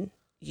even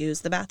use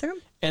the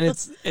bathroom. And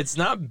it's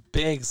not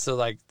big, so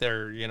like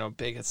they're, you know,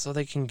 big. It's so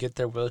they can get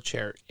their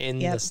wheelchair in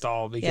the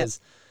stall because,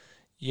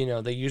 you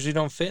know, they usually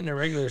don't fit in a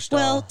regular stall.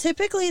 Well,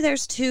 typically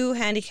there's 2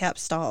 handicap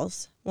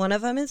stalls. One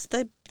of them is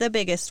the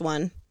biggest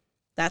one.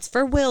 That's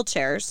for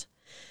wheelchairs.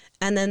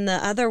 And then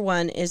the other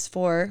one is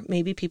for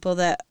maybe people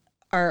that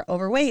are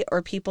overweight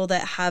or people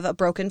that have a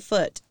broken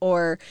foot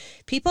or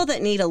people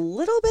that need a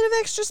little bit of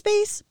extra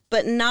space,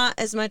 but not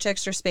as much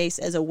extra space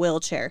as a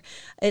wheelchair.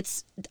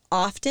 It's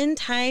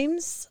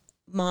oftentimes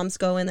moms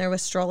go in there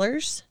with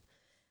strollers.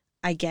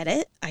 I get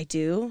it. I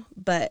do.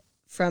 But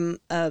from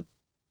a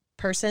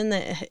person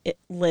that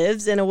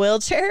lives in a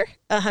wheelchair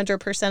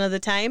 100% of the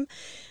time,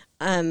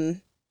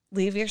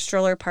 leave your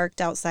stroller parked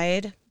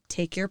outside.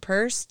 Take your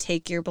purse,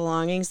 take your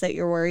belongings that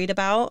you're worried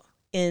about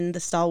in the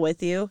stall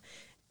with you.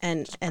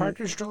 And park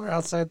your stroller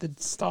outside the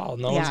stall.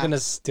 No one's going to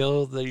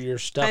steal your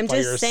stuff I'm while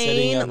just you're saying,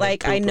 sitting on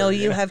like, the pooper. I know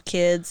you have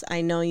kids.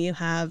 I know you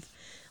have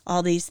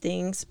all these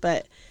things,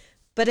 but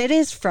it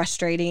is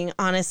frustrating,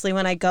 honestly,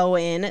 when I go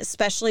in,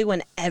 especially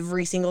when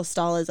every single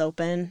stall is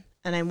open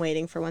and I'm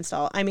waiting for one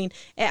stall. I mean,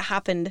 it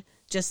happened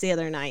just the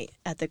other night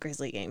at the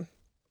Grizzly game.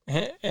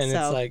 And it's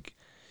like,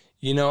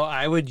 you know,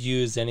 I would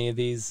use any of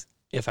these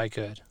if I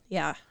could.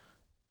 Yeah.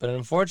 But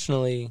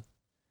unfortunately,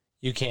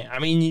 you can't. I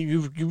mean,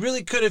 you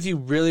really could if you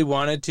really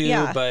wanted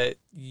to, but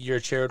your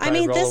chair would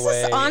probably roll away.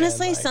 This is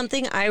honestly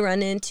something I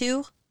run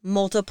into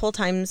multiple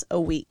times a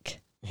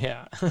week.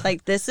 Yeah.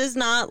 Like, this is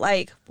not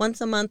like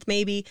once a month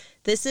maybe.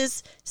 This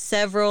is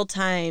several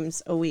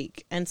times a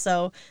week. And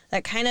so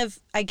that kind of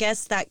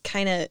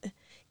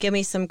give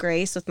me some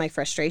grace with my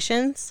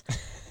frustrations.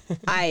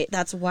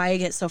 That's why I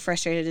get so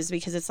frustrated, is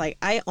because it's like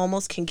I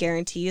almost can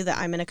guarantee you that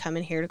I'm going to come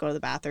in here to go to the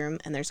bathroom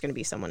and there's going to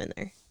be someone in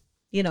there.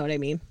 You know what I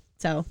mean?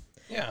 So,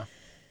 yeah.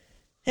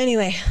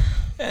 Anyway.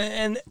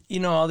 And, you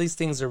know, all these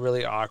things are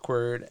really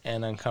awkward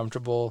and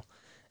uncomfortable,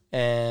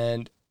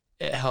 and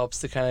it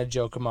helps to kind of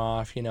joke them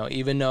off, you know,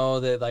 even though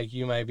that, like,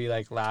 you might be,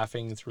 like,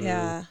 laughing through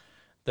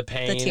the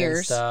pain the tears.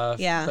 and stuff.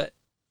 Yeah. But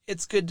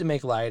it's good to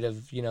make light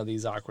of, you know,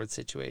 these awkward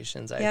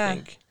situations, I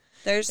think.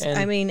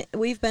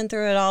 We've been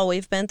through it all.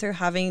 We've been through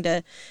having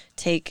to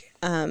take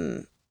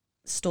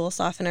stool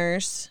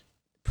softeners.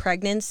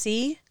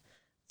 Pregnancy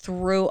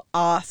threw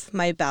off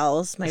my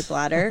bowels, my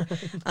bladder.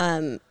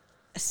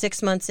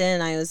 6 months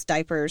in, I was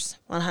diapers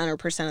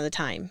 100% of the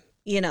time.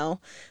 You know,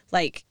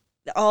 like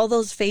all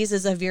those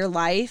phases of your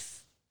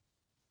life,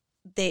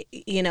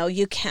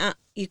 you can't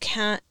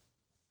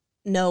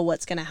know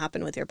what's going to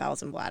happen with your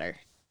bowels and bladder.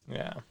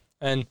 Yeah.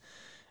 And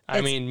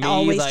it's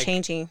always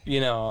changing.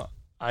 You know,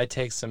 I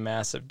take some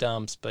massive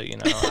dumps, but, you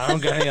know, I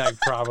don't got any like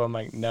problem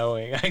like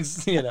knowing.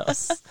 You know,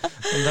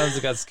 sometimes I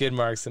got skid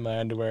marks in my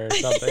underwear or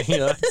something. You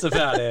know, that's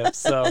about it.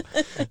 So,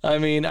 I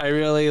mean, I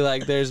really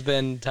like. There's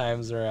been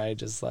times where I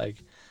just like,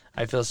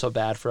 I feel so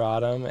bad for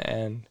Autumn,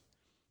 and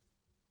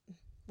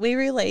we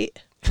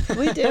relate.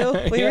 We do.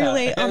 We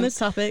relate on this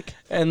topic.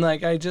 And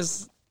like,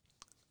 there's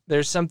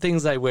some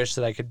things I wish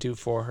that I could do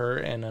for her,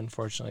 and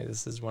unfortunately,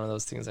 this is one of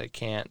those things I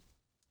can't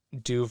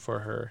do for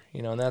her,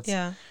 you know, and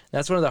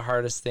that's one of the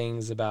hardest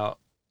things about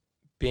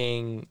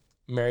being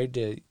married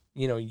to,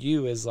 you know,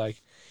 you is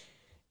like,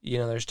 you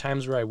know, there's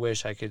times where I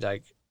wish I could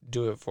like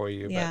do it for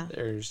you, but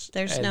there's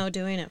no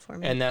doing it for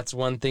me. And that's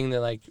one thing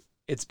that like,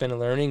 it's been a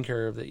learning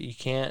curve that you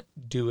can't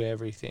do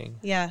everything.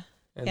 Yeah.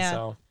 And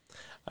so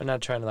I'm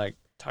not trying to like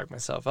talk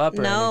myself up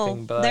or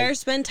anything, but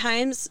there's been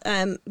times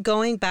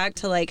going back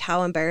to like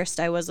how embarrassed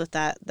I was with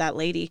that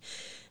lady.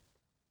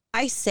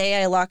 I say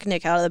I lock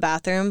Nick out of the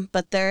bathroom,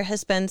 but there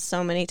has been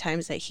so many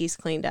times that he's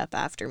cleaned up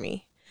after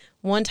me.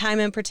 One time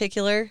in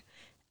particular,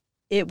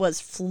 it was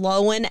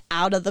flowing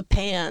out of the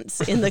pants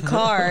in the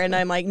car. And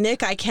I'm like,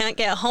 Nick, I can't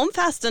get home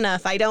fast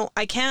enough. I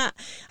can't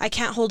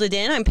hold it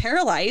in. I'm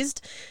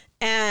paralyzed.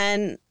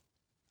 And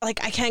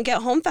like, I can't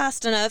get home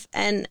fast enough.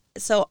 And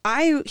so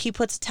he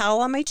puts a towel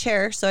on my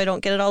chair so I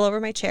don't get it all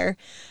over my chair.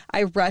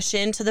 I rush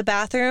into the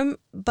bathroom,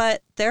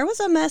 but there was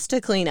a mess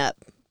to clean up.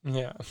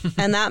 Yeah.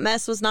 And that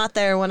mess was not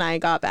there when I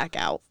got back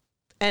out.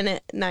 And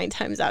 9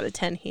 times out of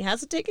 10, he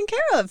has it taken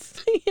care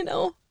of, you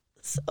know?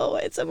 So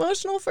it's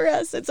emotional for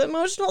us. It's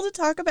emotional to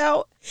talk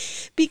about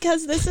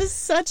because this is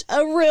such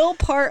a real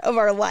part of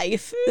our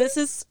life. This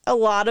is a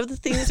lot of the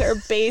things are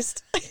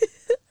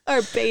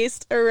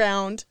based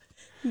around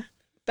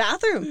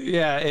bathroom.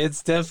 Yeah,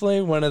 it's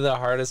definitely one of the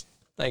hardest,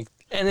 like,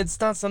 and it's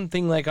not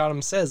something like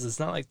Autumn says. It's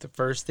not like the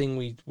first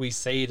thing we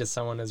say to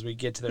someone as we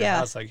get to their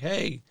house, like,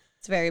 hey.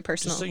 It's very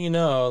personal. Just so you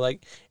know,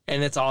 like,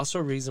 and it's also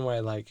a reason why,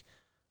 like,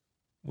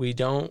 we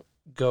don't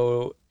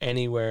go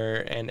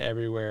anywhere and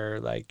everywhere,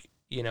 like,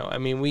 you know, I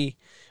mean, we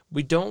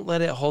don't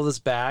let it hold us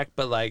back,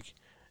 but like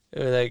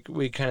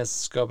we kind of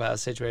scope out a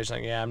situation,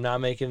 like, yeah, I'm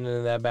not making it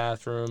into that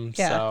bathroom,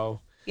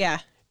 so yeah,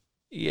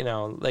 you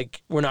know,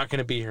 like, we're not going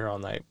to be here all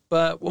night,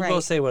 but we'll go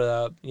say what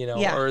up, you know,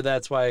 or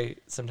that's why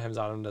sometimes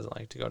Autumn doesn't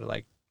like to go to,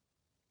 like,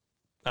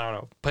 I don't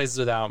know, places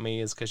without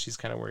me, is because she's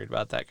kind of worried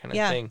about that kind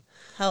of thing.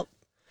 Help.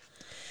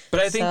 But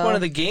I think one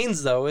of the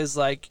gains, though, is,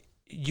 like,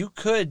 you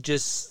could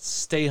just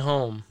stay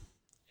home.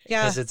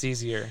 Yeah. Because it's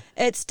easier.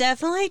 It's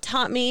definitely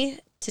taught me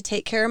to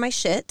take care of my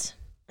shit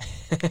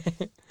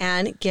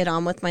and get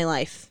on with my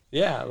life.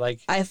 Yeah, like...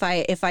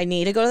 If I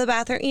need to go to the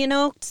bathroom, you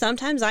know,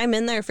 sometimes I'm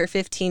in there for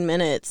 15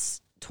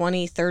 minutes,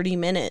 20, 30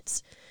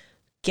 minutes.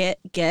 Get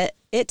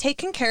it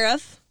taken care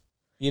of.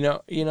 You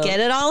know... Get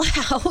it all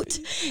out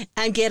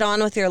and get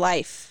on with your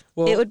life.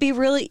 Well, it would be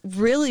really,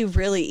 really,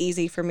 really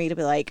easy for me to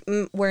be like,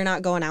 we're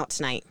not going out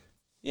tonight.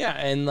 Yeah,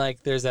 and,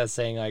 like, there's that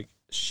saying, like,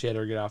 shit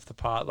or get off the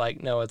pot.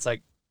 Like, no, it's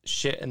like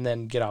shit and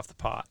then get off the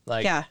pot.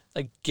 Like,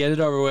 like, get it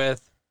over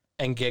with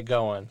and get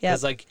going.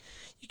 Because, like,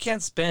 you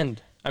can't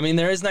spend. I mean,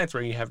 there is nights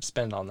where you have to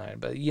spend all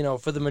night. But, you know,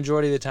 for the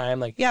majority of the time,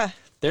 like,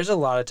 there's a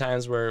lot of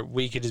times where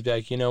we could just be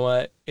like, you know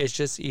what? It's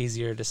just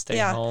easier to stay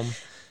home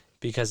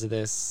because of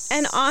this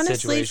And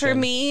honestly, situation. For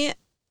me,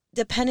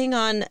 depending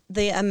on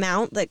the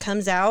amount that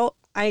comes out,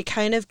 I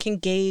kind of can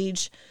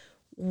gauge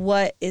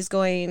what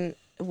the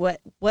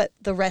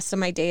rest of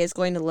my day is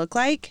going to look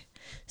like.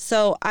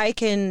 So I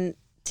can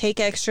take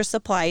extra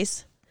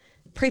supplies,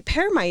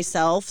 prepare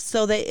myself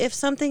so that if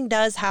something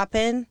does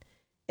happen,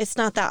 it's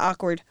not that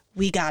awkward.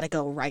 We got to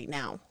go right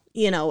now.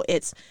 You know,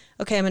 it's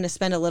okay. I'm going to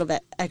spend a little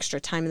bit extra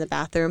time in the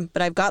bathroom,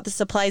 but I've got the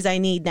supplies I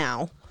need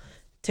now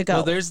to go.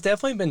 Well, there's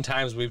definitely been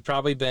times we've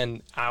probably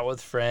been out with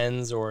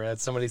friends or at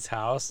somebody's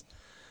house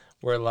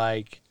where,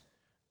 like,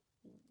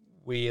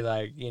 we,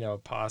 like, you know,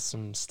 pause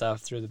some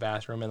stuff through the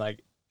bathroom and,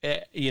 like,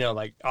 you know,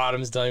 like,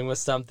 Autumn's dealing with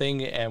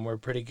something and we're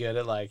pretty good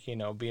at, like, you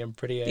know, being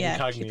pretty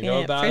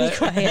incognito about it.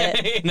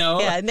 Quiet. You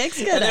know? Yeah, Nick's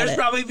good at it. There's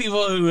probably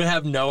people who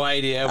have no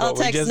idea. I'll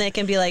text Nick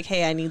and be like,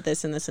 hey, I need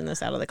this and this and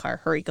this out of the car.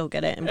 Hurry, go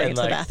get it and bring it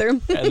to the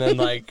bathroom. And then,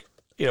 like,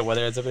 you know,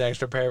 whether it's an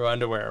extra pair of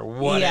underwear or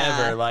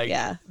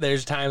whatever,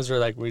 there's times where,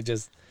 like, we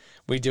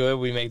do it,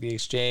 we make the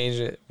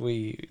exchange,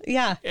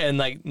 and,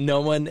 like,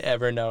 no one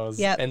ever knows.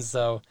 Yep. And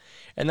so,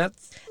 and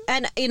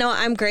you know,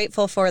 I'm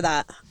grateful for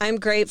that. I'm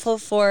grateful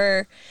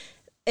for,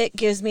 it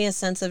gives me a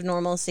sense of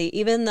normalcy.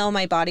 Even though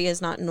my body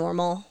is not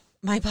normal,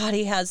 my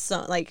body has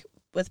so, like,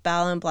 with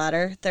bowel and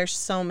bladder, there's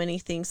so many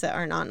things that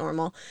are not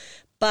normal,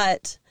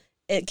 but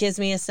it gives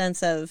me a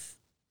sense of,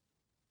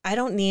 I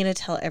don't need to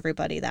tell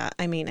everybody that.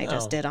 I mean, I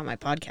just did on my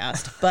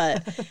podcast,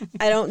 but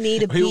I don't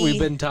need to be... We've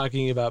been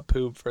talking about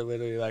poop for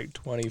literally like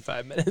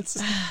 25 minutes.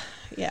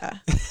 Yeah,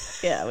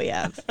 we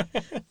have.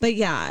 But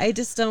yeah, I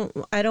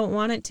don't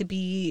want it to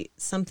be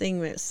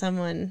something that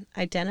someone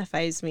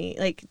identifies me.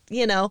 Like,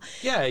 you know.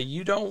 Yeah,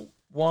 you don't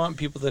want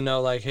people to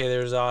know, like, hey,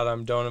 there's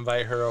Autumn. Don't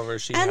invite her over.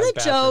 She has bathroom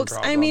jokes.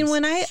 problems. I mean,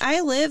 when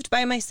I lived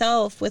by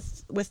myself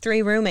with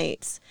 3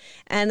 roommates,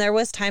 and there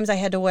was times I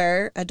had to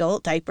wear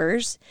adult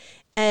diapers,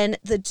 and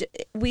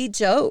we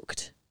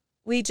joked,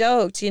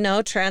 you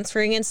know,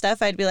 transferring and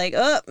stuff. I'd be like,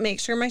 oh, make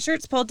sure my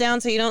shirt's pulled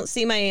down so you don't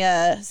see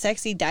my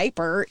sexy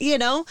diaper. You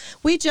know,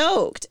 we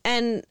joked.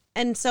 And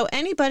so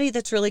anybody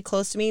that's really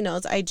close to me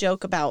knows I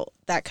joke about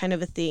that kind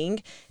of a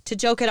thing, to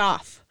joke it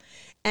off.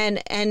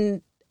 And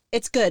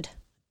it's good.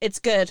 It's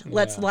good. Yeah.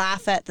 Let's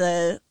laugh at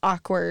the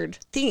awkward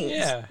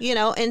things, you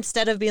know,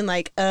 instead of being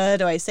like,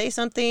 do I say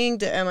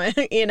something? Am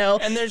I, you know,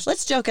 and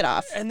let's joke it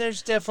off. And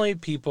there's definitely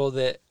people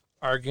that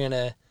are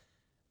gonna,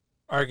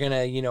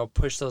 you know,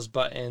 push those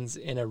buttons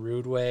in a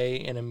rude way,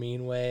 in a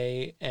mean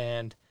way,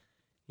 and,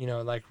 you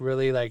know, like,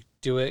 really, like,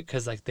 do it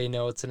because, like, they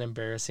know it's an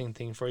embarrassing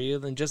thing for you.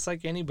 Then just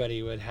like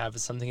anybody would have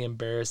something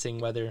embarrassing,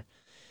 whether,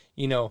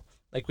 you know,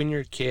 like when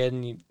you're a kid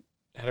and you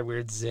had a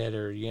weird zit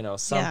or, you know,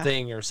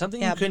 something or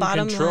something you couldn't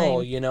control,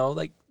 line. You know,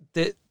 like,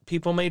 that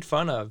people made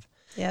fun of.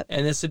 Yep.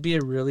 And this would be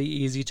a really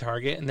easy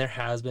target, and there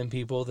has been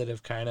people that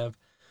have kind of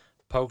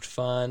poked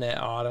fun at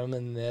Autumn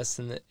and this,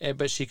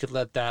 but she could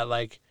let that,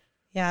 like,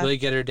 really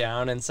get her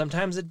down. And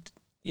sometimes it,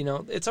 you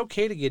know, it's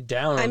okay to get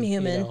down. I'm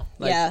human. You know?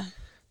 Like,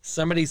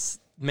 somebody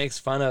makes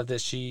fun of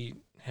that she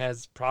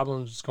has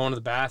problems going to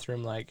the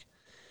bathroom. Like,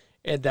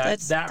 that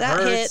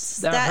hurts.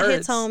 That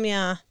hits home.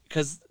 Yeah.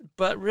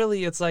 But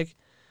really, it's like,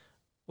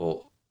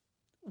 well,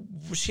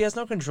 she has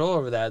no control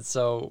over that.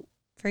 So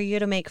for you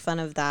to make fun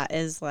of that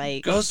is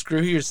like, go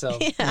screw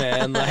yourself,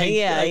 man. Like,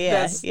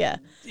 yeah.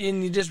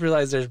 And you just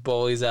realize there's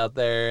bullies out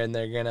there, and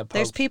they're gonna.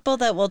 There's people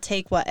that will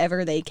take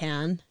whatever they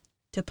can.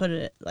 to put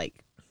it like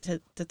to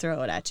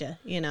throw it at you,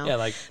 you know. Yeah,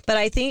 like. But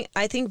I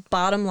think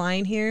bottom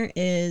line here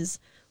is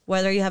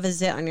whether you have a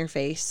zit on your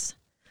face,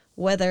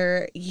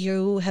 whether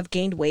you have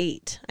gained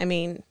weight. I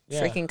mean,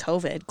 freaking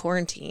COVID,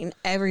 quarantine,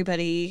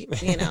 everybody,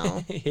 you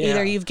know,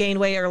 either you've gained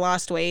weight or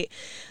lost weight,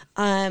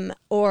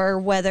 or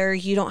whether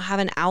you don't have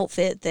an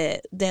outfit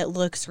that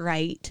looks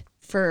right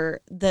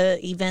for the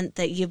event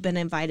that you've been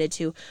invited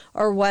to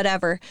or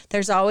whatever.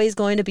 There's always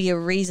going to be a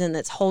reason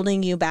that's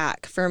holding you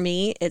back. For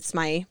me, it's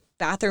my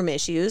bathroom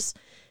issues,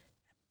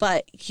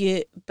 but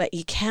you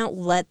can't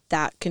let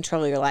that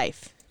control your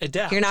life.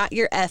 Adapt. You're not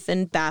your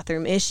effing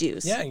bathroom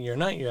issues. Yeah, you're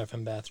not your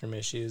effing bathroom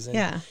issues.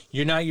 And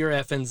you're not your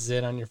effing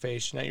zit on your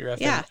face. You're not your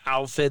effing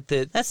outfit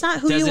that's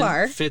not who you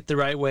are. Fit the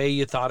right way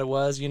you thought it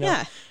was, you know.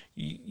 Yeah.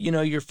 You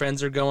know, your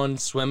friends are going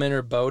swimming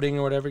or boating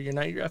or whatever. You're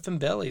not your effing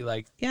belly.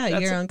 Like,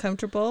 you're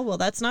uncomfortable. Well,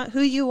 that's not who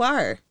you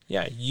are.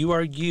 Yeah, you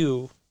are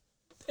you.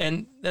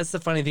 And that's the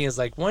funny thing is,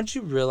 like, once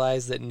you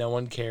realize that no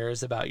one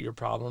cares about your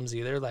problems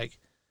either, like,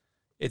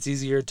 it's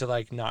easier to,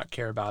 like, not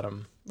care about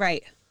them.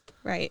 Right.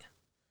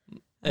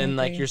 And,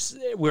 like,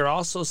 we're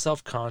also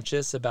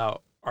self-conscious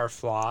about our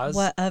flaws.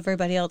 What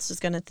everybody else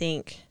is going to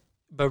think.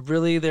 But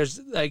really, there's,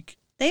 like...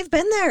 They've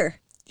been there.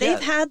 They've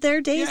had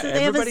their days that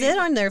they have a zit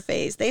on their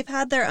face. They've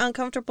had their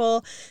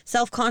uncomfortable,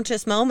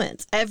 self-conscious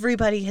moments.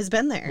 Everybody has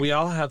been there. We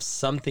all have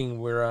something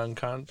we're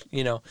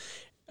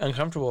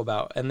uncomfortable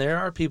about. And there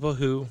are people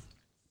who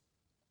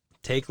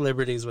take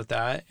liberties with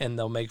that, and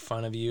they'll make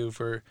fun of you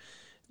for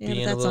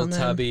being a little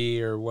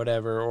tubby or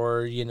whatever.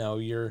 Or, you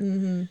know,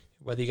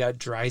 whether you got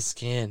dry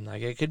skin.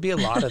 Like, it could be a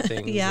lot of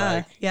things.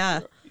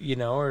 You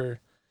know, or,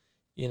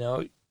 you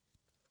know,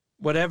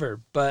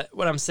 whatever. But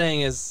what I'm saying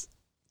is,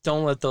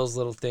 don't let those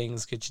little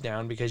things get you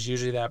down, because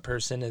usually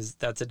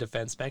that's a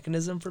defense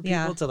mechanism for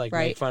people to like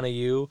make fun of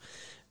you.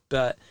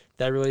 But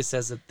that really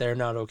says that they're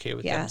not okay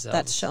with themselves.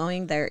 That's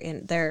showing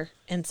their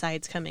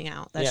insides coming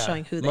out. That's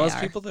showing who they are.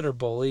 Most people that are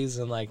bullies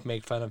and like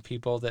make fun of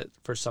people that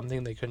for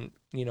something they couldn't,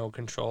 you know,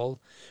 control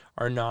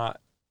are not,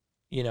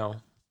 you know,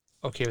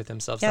 okay with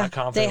themselves, not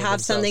confident. They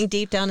have something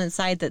deep down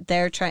inside that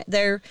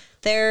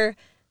they're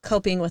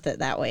coping with it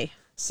that way.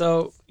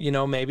 So, you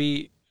know,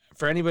 maybe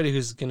for anybody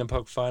who's going to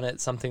poke fun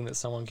at something that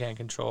someone can't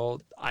control,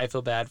 I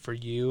feel bad for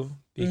you,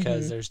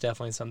 because there's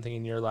definitely something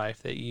in your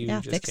life that you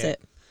just can't.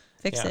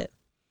 Fix it.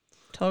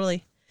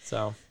 Totally.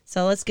 So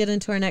let's get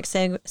into our next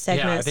segment,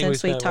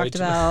 since we talked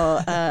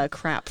about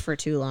crap for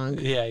too long.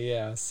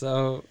 Yeah.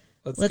 So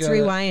let's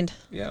rewind.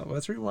 Yeah,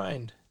 let's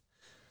rewind.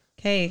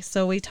 Okay,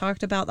 so we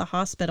talked about the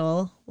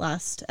hospital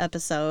last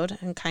episode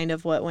and kind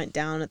of what went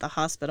down at the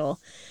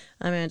hospital.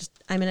 I'm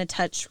gonna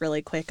touch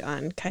really quick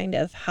on kind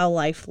of how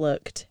life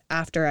looked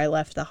after I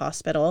left the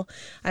hospital.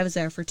 I was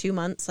there for 2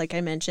 months, like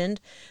I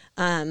mentioned,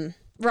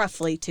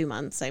 roughly 2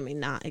 months. I mean,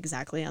 not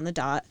exactly on the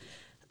dot.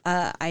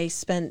 I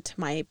spent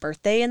my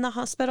birthday in the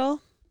hospital,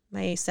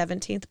 my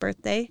 17th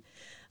birthday.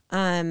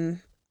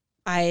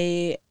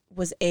 I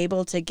was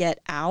able to get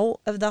out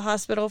of the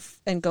hospital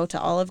and go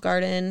to Olive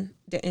Garden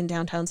in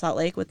downtown Salt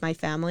Lake with my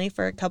family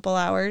for a couple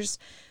hours,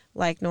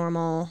 like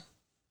normal.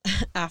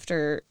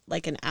 After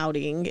like an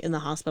outing in the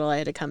hospital, I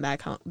had to come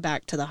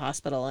back to the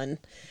hospital, and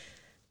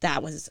I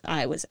was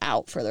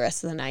out for the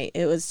rest of the night.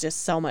 It was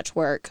just so much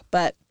work,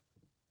 but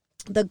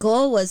the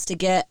goal was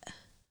to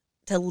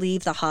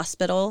leave the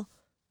hospital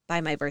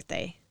by my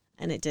birthday,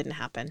 and it didn't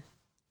happen.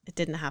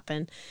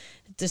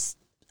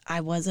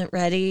 I wasn't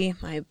ready.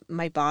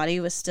 My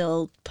body was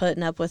still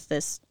putting up with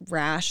this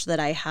rash that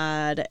I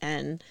had,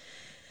 and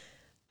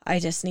I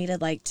just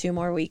needed like 2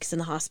 more weeks in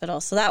the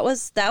hospital. So that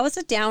was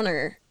a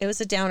downer. It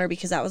was a downer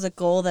because that was a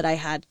goal that I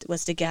had,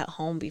 was to get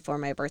home before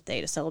my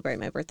birthday, to celebrate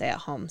my birthday at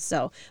home.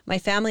 So my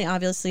family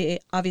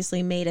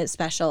obviously made it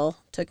special,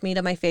 took me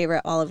to my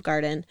favorite Olive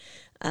Garden.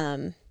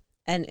 And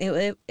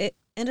it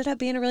ended up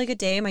being a really good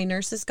day. My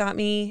nurses got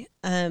me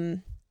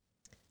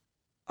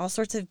all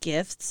sorts of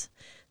gifts.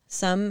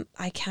 Some,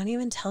 I can't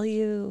even tell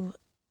you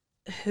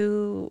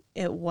who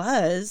it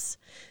was,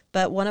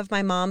 but one of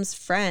my mom's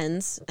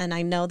friends, and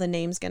I know the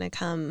name's going to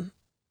come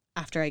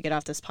after I get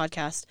off this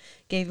podcast,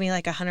 gave me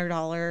like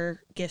 $100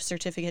 gift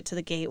certificate to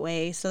the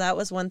Gateway. So that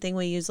was one thing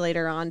we used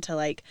later on to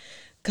like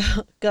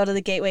go to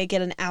the Gateway,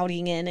 get an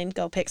outing in, and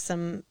go pick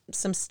some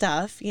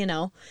stuff, you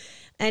know.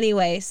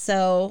 Anyway,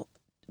 so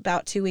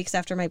about 2 weeks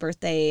after my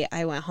birthday,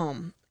 I went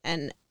home,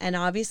 and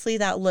obviously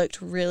that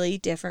looked really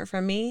different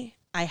from me.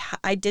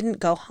 I didn't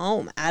go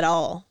home at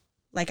all.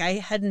 Like, I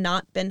had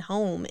not been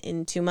home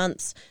in 2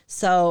 months.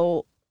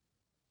 So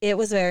it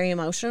was very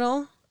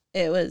emotional.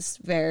 It was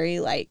very,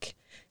 like,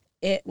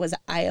 it was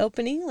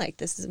eye-opening. Like,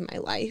 this is my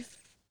life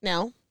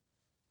now.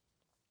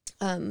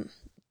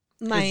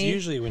 Because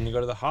usually when you go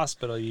to the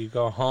hospital, you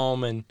go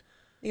home and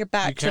you're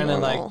back to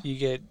normal. Like, you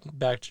get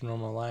back to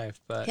normal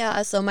life. But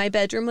yeah, so my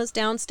bedroom was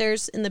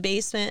downstairs in the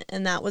basement,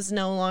 and that was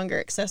no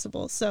longer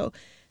accessible. So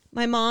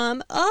my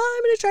mom,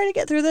 I'm going to try to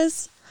get through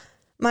this.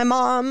 My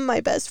mom,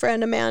 my best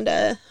friend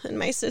Amanda, and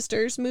my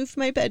sisters moved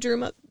my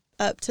bedroom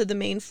up to the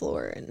main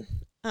floor, and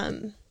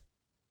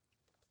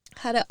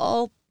had it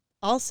all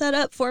set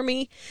up for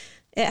me.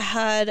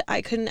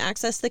 I couldn't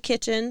access the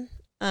kitchen.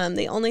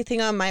 The only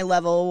thing on my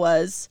level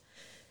was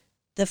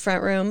the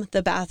front room,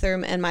 the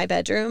bathroom, and my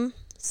bedroom.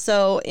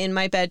 So in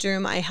my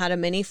bedroom, I had a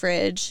mini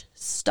fridge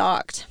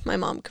stocked. My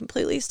mom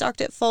completely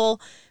stocked it full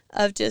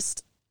of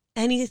just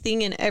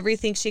anything and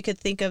everything she could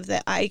think of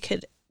that I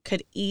could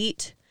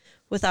eat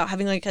without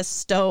having like a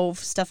stove,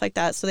 stuff like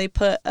that. So they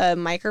put a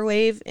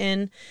microwave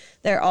in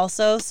there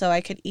also, so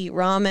I could eat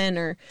ramen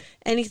or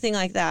anything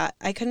like that.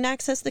 I couldn't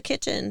access the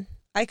kitchen.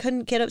 I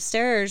couldn't get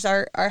upstairs.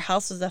 Our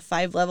house is a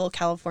 5-level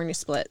California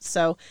split,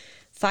 so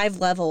 5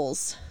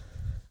 levels.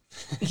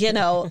 You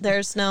know,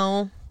 there's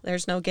no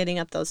getting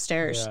up those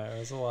stairs. Yeah,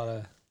 there's a lot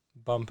of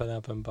bumping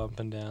up and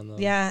bumping down those.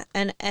 Yeah,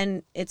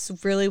 and it's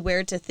really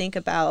weird to think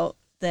about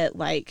that,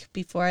 like,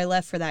 before I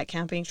left for that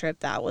camping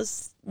trip, that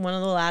was one of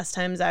the last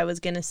times I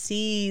was going to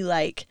see,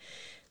 like,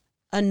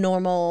 a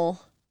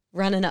normal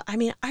running up. I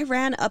mean, I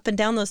ran up and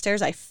down those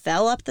stairs. I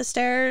fell up the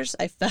stairs.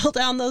 I fell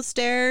down those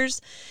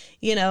stairs.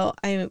 You know,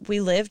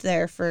 we lived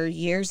there for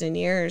years and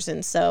years,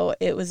 and so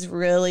it was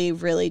really,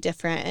 really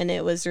different, and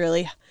it was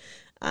really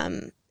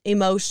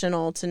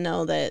emotional to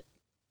know that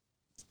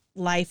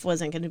life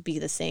wasn't going to be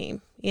the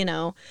same. You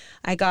know,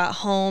 I got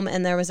home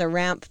and there was a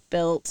ramp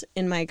built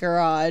in my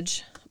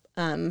garage.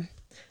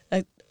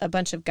 A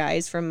bunch of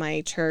guys from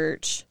my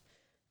church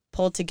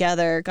pulled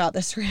together, got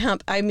this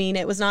ramp. I mean,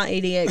 it was not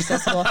ADA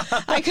accessible.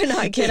 I could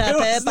not get up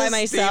it by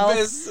myself.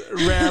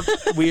 Steepest ramp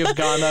we have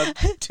gone up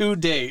to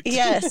date.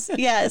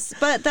 Yes.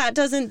 But that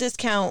doesn't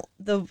discount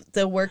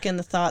the work and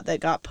the thought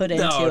that got put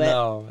into it.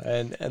 No.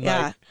 And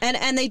yeah. Like,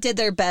 and they did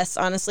their best.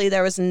 Honestly,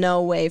 there was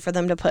no way for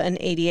them to put an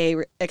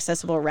ADA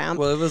accessible ramp.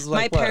 Well, it was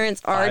like, my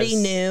parents already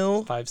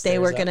knew they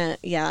were going to,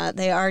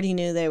 they already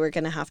knew they were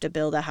going to have to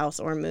build a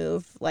house or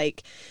move.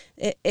 Like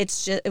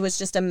it was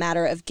just a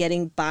matter of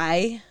getting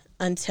by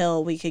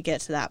until we could get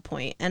to that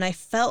point. And I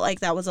felt like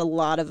that was a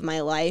lot of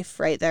my life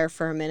right there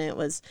for a minute,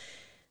 was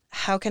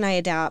how can I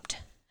adapt?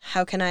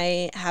 How can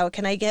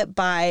I get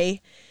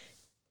by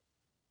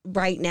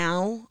right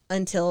now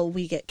until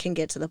we can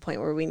get to the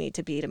point where we need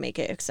to be to make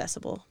it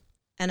accessible?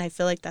 And I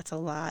feel like that's a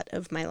lot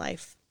of my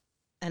life,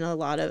 and a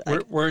lot of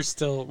we're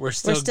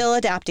still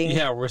adapting.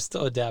 Yeah, we're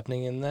still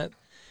adapting in that.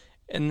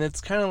 And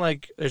it's kind of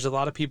like there's a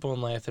lot of people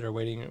in life that are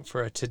waiting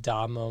for a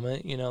ta-da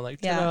moment, you know,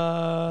 like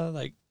ta-da,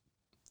 like,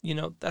 you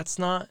know, that's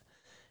not,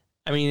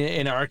 I mean,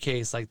 in our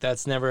case, like,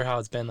 that's never how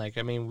it's been. Like,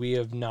 I mean,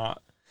 we've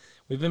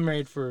been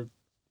married for,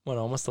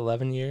 almost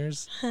 11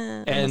 years?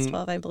 Almost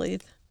 12, I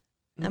believe.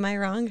 Am I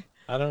wrong?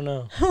 I don't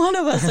know. One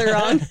of us are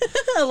wrong.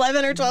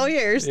 11 or 12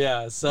 years.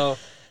 Yeah. So,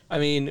 I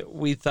mean,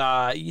 we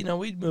thought, you know,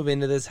 we'd move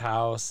into this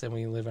house and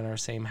we live in our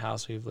same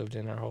house we've lived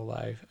in our whole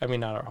life. I mean,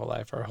 not our whole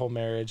life, our whole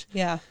marriage.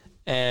 Yeah.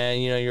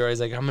 And, you know, you're always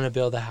like, I'm going to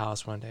build a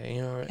house one day,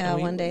 you know. Yeah,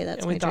 one day,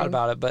 that's my dream. And we thought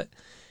about it, but,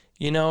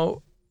 you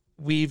know,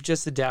 we've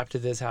just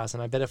adapted this house,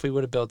 and I bet if we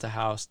would have built a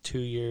house 2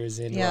 years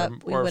in,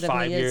 or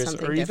 5 years,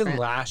 or even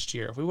last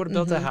year, if we would have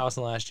built a house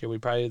in last year, we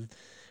probably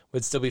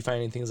would still be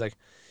finding things like,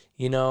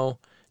 you know,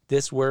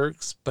 this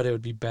works, but it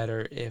would be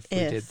better if we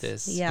did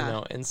this, you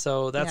know. And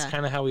so that's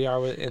kind of how we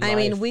are in life. I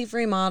mean, we've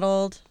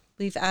remodeled,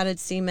 we've added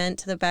cement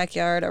to the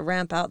backyard, a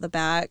ramp out the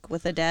back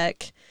with a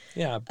deck,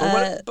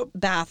 but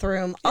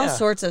bathroom, all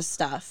sorts of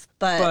stuff.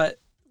 But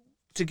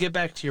to get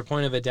back to your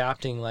point of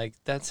adapting, like,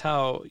 that's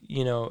how,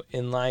 you know,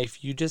 in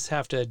life, you just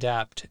have to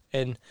adapt,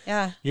 and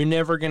you're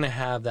never going to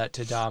have that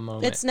ta-da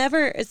moment.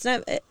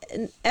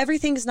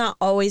 Everything's not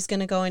always going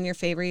to go in your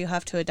favor. You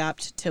have to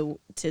adapt to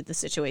the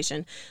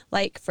situation.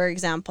 Like, for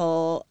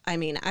example, I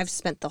mean, I've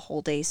spent the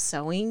whole day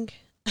sewing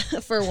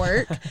for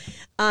work,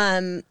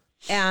 and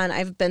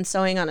I've been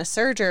sewing on a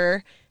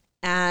serger,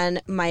 and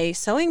my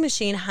sewing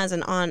machine has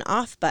an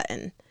on-off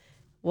button.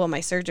 Well,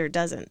 my serger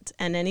doesn't.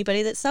 And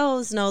anybody that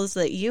sews knows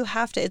that you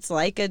have to, it's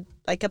like a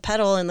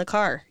pedal in the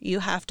car. You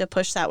have to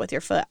push that with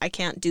your foot. I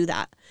can't do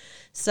that.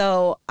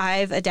 So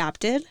I've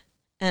adapted,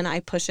 and I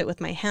push it with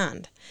my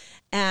hand.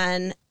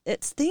 And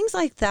it's things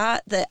like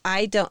that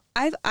I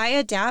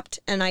adapt,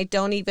 and I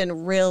don't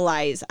even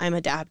realize I'm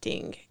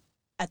adapting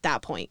at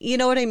that point. You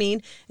know what I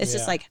mean? It's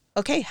just like,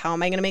 okay, how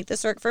am I going to make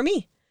this work for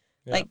me?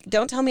 Yeah. Like,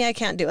 don't tell me I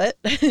can't do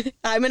it.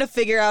 I'm going to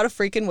figure out a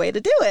freaking way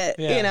to do it,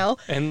 you know?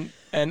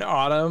 And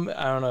Autumn,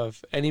 I don't know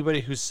if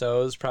anybody who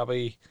sews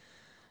probably,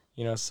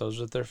 you know, sews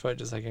with their foot,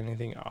 just like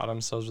anything.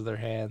 Autumn sews with her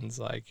hands,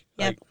 like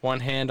one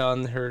hand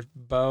on her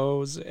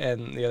bows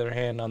and the other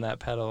hand on that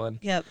pedal. And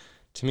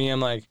to me,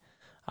 I'm like,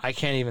 I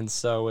can't even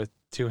sew with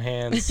two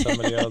hands.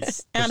 Somebody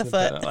else and a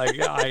foot. Like,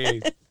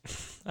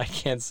 I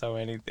can't sew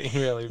anything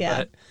really,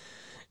 but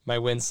my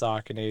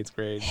windsock in 8th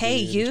grade. Hey,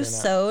 you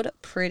sewed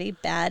pretty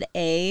bad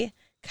a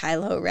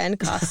Kylo Ren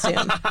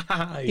costume.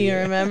 You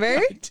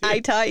remember? I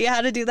taught you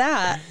how to do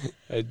that.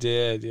 I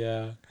did,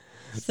 yeah.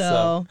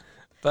 So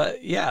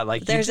but yeah,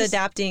 like, there's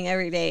adapting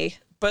every day.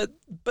 But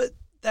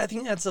I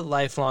think that's a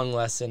lifelong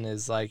lesson,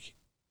 is like,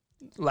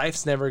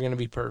 life's never going to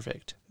be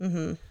perfect.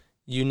 Mm-hmm.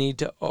 You need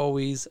to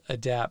always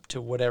adapt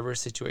to whatever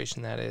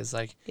situation that is.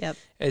 Like,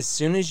 as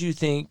soon as you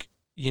think,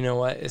 you know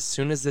what, as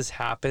soon as this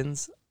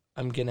happens,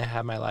 I'm going to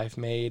have my life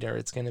made, or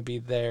it's going to be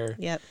there.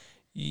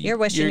 You're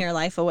wishing your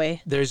life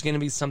away. There's going to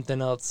be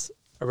something else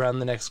around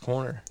the next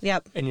corner.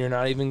 Yep. And you're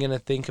not even going to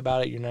think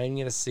about it. You're not even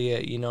going to see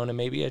it, you know, and it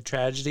may be a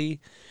tragedy.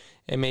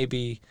 It may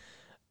be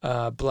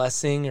a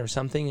blessing or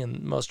something.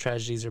 And most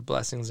tragedies are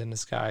blessings in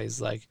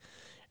disguise. Like,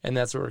 and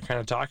that's what we're kind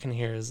of talking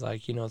here is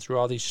like, you know, through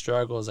all these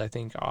struggles, I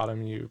think,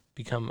 Autumn, you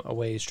become a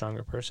way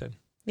stronger person.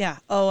 Yeah.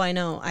 Oh, I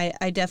know.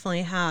 I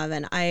definitely have.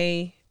 And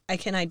I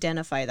can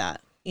identify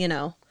that, you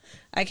know.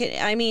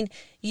 I mean,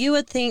 you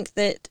would think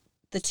that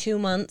the 2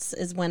 months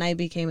is when I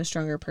became a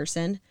stronger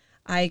person.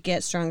 I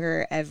get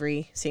stronger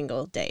every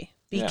single day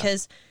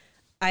because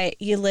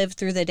you live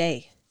through the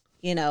day,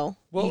 you know.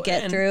 Well, you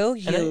get through,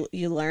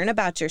 you learn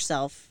about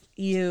yourself.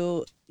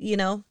 You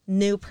know,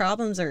 new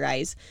problems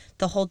arise.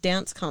 The whole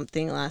dance comp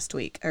thing last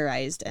week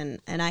arised and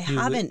I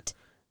haven't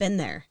been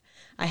there.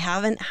 I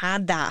haven't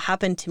had that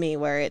happen to me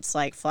where it's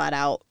like flat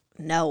out,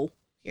 no,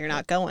 you're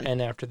not going.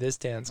 And after this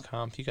dance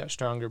comp, you got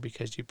stronger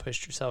because you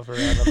pushed yourself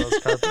around on those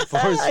carpet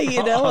floors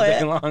you know all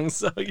day long.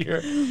 So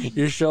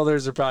your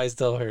shoulders are probably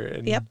still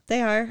hurting. Yep,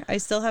 they are. I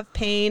still have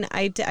pain.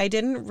 I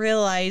didn't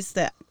realize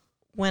that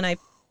when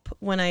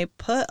I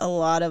put a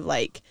lot of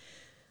like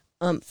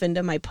oomph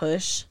into my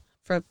push,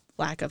 for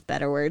lack of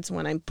better words,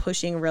 when I'm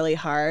pushing really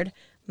hard,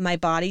 my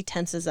body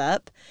tenses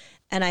up.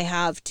 And I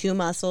have 2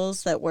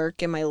 muscles that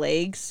work in my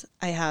legs.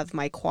 I have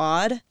my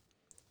quad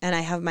and I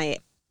have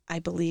I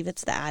believe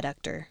it's the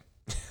adductor.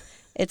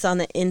 It's on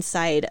the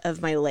inside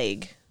of my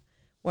leg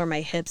where my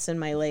hips and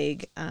my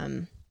leg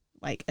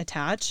like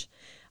attach.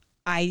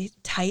 I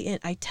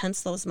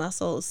tense those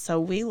muscles. So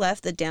we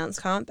left the dance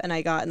comp and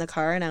I got in the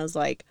car and I was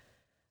like,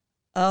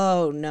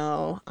 oh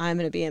no, I'm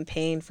going to be in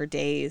pain for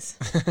days.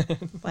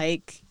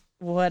 Like,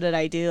 what did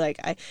I do? Like,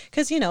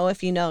 because, you know,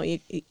 if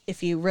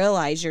you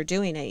realize you're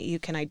doing it, you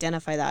can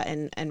identify that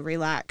and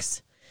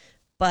relax.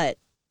 But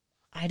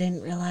I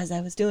didn't realize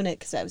I was doing it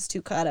because I was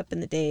too caught up in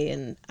the day,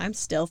 and I'm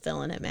still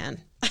feeling it, man.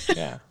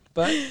 Yeah,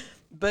 but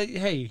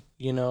hey,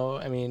 you know,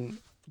 I mean,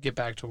 get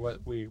back to where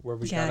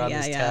we got on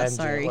this tangent.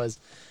 Sorry. It was,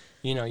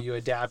 you know, you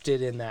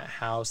adapted in that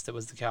house that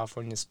was the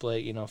California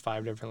split. You know,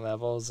 5 different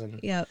levels, and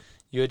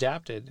you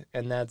adapted,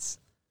 and that's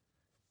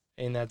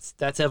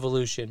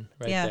evolution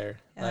right there.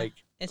 Yeah. Like,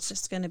 it's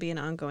just going to be an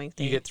ongoing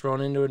thing. You get thrown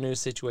into a new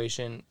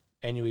situation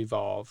and you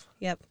evolve.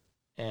 Yep.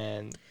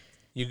 And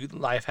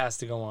life has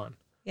to go on.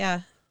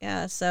 Yeah.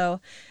 Yeah.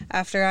 So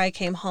after I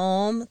came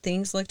home,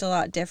 things looked a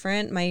lot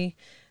different. My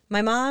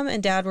mom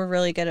and dad were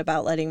really good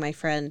about letting my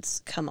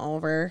friends come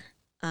over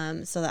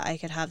so that I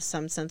could have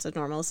some sense of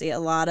normalcy. A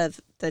lot of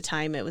the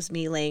time it was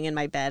me laying in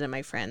my bed and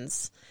my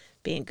friends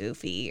being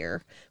goofy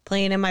or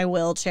playing in my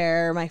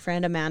wheelchair. My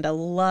friend Amanda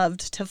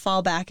loved to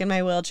fall back in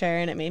my wheelchair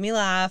and it made me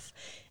laugh.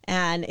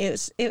 And it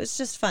was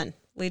just fun.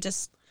 We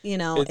just, you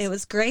know, it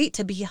was great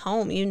to be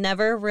home. You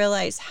never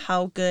realize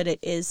how good it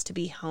is to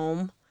be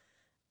home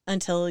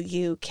until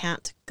you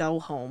can't go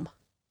home.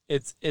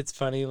 It's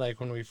funny, like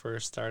when we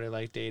first started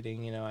like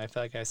dating, you know, I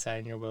feel like I sat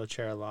in your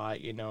wheelchair a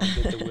lot, you know,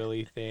 did the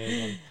wheelie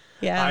thing. And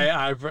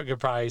yeah. I could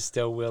probably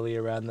still wheelie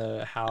around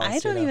the house. I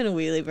don't even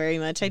wheelie very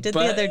much. I did the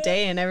other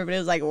day and everybody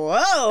was like,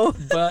 whoa,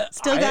 but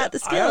still got the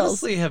skills. I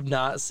honestly have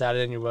not sat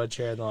in your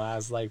wheelchair in the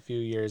last like few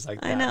years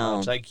like that I know.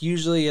 much. Like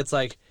usually it's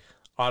like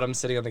Autumn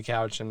sitting on the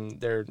couch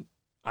and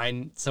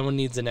someone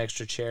needs an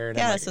extra chair and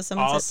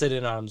I'll sit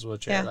in Autumn's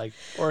wheelchair. Yeah.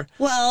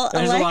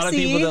 There's a lot of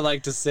people that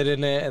like to sit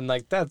in it and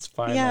like that's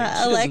fine.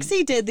 Yeah, like,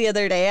 Alexi did the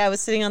other day. I was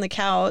sitting on the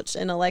couch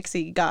and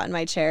Alexi got in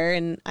my chair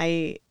and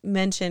I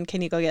mentioned,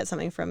 can you go get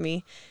something for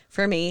me?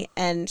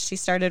 And she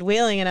started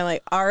wheeling and I'm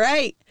like, all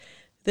right,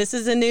 this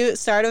is a new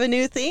start of a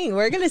new thing.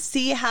 We're going to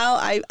see how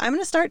I'm going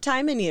to start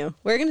timing you.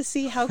 We're going to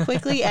see how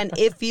quickly and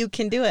if you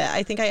can do it.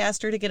 I think I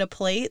asked her to get a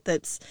plate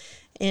that's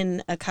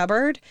in a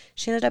cupboard.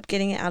 She ended up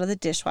getting it out of the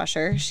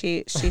dishwasher.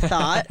 She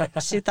thought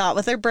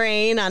with her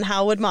brain on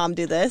how would mom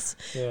do this.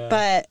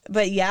 Yeah.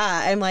 But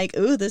yeah, I'm like,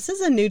 ooh, this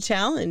is a new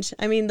challenge.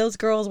 I mean, those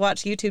girls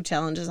watch YouTube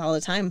challenges all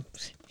the time.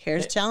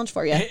 Here's a challenge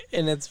for you.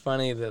 And it's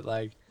funny that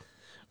like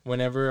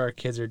whenever our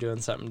kids are doing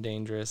something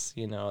dangerous,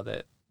 you know,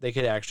 that they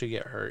could actually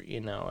get hurt,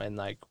 you know, and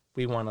like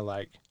we want to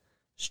like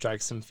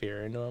strike some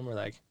fear into them. We're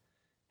like,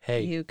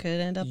 hey, you could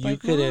end up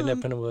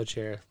in a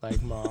wheelchair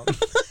like mom.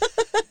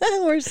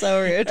 We're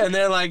so rude. And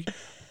they're like,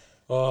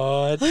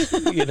 what?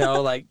 You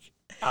know, like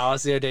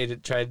Alice the other day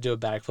tried to do a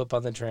backflip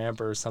on the tramp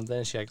or something.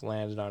 And she like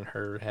landed on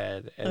her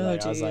head. And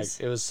I was like,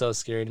 it was so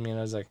scary to me. And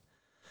I was like,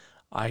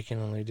 I can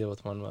only deal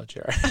with one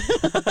wheelchair.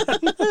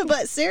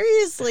 But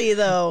seriously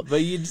though.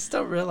 But you just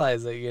don't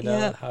realize it, you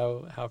know,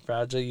 how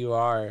fragile you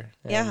are.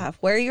 And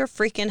wear your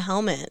freaking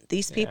helmet.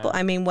 These people,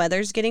 I mean,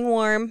 weather's getting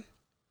warm.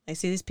 I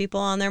see these people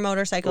on their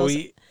motorcycles.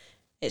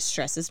 It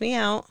stresses me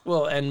out.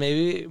 Well, and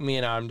maybe me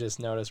and Adam just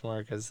notice more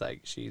because,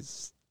 like,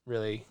 she's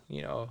really,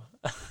 you know,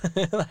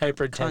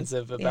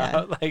 hypertensive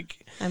about,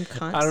 like,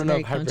 I don't know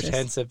if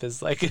hypertensive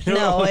is, like,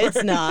 no,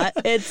 it's not.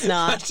 It's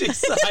not.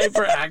 She's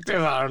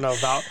hyperactive. I don't know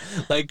about,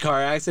 like,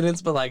 car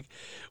accidents, but, like,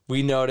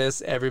 we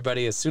notice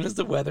everybody, as soon as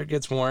the weather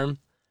gets warm,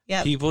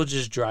 people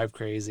just drive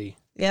crazy.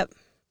 Yep.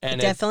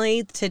 And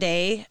definitely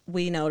today,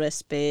 we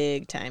notice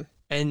big time.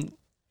 And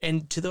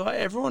And to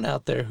everyone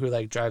out there who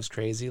like drives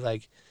crazy,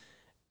 like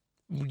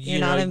you're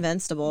not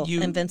invincible. You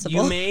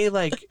may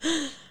like,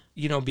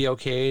 be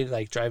okay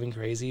like driving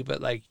crazy,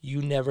 but like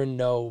you never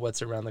know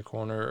what's around the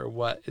corner or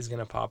what is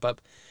gonna pop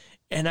up.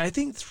 And I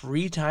think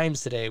 3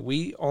 times today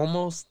we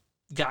almost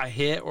got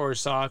hit or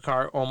saw a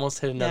car almost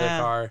hit another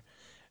car.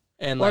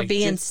 And or like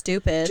being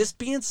stupid. Just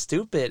being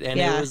stupid. And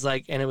it was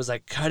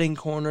like cutting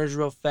corners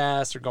real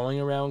fast or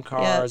going around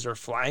cars or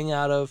flying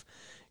out of,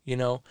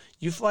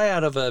 you fly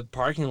out of a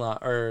parking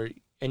lot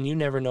and you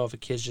never know if a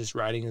kid's just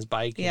riding his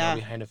bike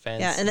behind a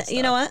fence. Yeah, and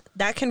you know what?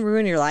 That can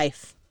ruin your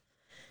life.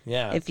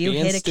 Yeah. If you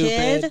hit a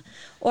kid,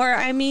 or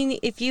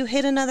if you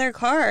hit another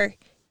car,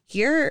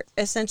 you're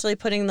essentially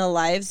putting the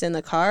lives in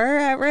the car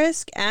at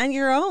risk and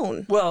your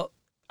own. Well,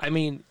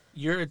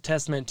 you're a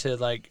testament to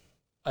like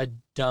a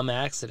dumb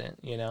accident,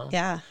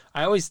 Yeah.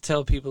 I always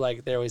tell people,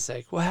 like, they're always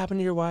like, what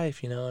happened to your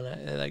wife, and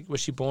I, like, was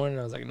she born?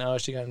 And I was like, no,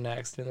 she got in an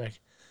accident. They're like,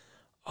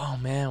 oh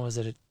man, was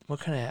it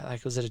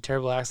a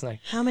terrible accident?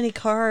 Like, how many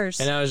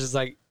cars? And I was just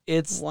like,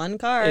 it's one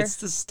car. It's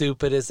the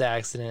stupidest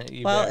accident.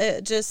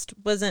 It just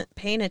wasn't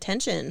paying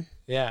attention.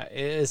 Yeah. It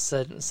is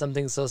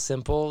something so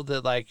simple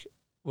that like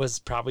was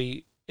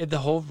probably, the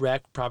whole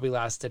wreck probably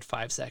lasted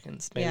 5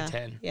 seconds, maybe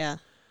 10. Yeah.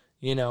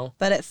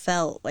 But it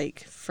felt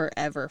like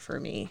forever for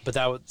me. But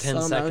that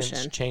 10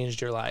 seconds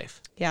changed your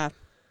life. Yeah.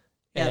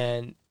 Yep.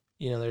 And,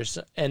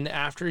 and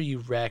after you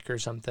wreck or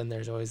something,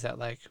 there's always that,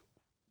 like,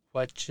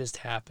 what just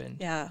happened?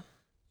 Yeah.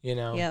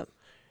 Yep.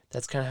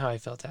 That's kind of how I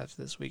felt after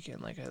this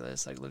weekend. Like, I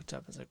just, like, looked up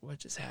and was like, what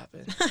just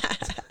happened?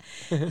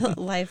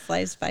 Life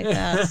flies by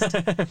fast.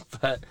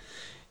 But,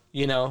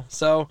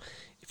 so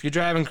if you're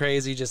driving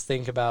crazy, just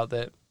think about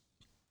that.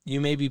 You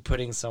may be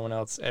putting someone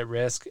else at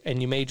risk,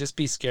 and you may just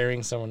be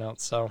scaring someone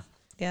else. So,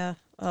 yeah.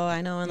 Oh,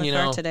 I know. In the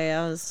car today,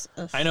 I was.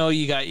 I know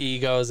you got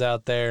egos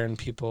out there, and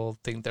people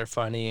think they're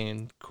funny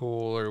and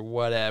cool or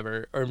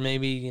whatever. Or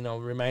maybe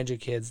remind your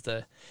kids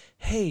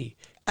hey,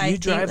 I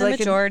think the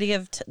majority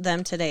of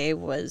them today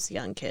was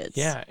young kids.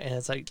 Yeah, and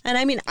it's like,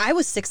 and I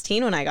was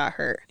 16 when I got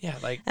hurt. Yeah,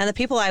 like, and the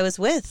people I was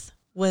with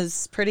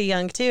was pretty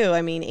young too.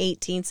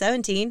 18,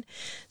 17.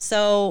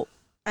 So.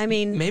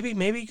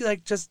 Maybe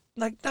like just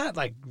like not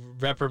like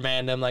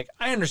reprimand them. Like,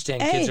 I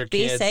understand kids are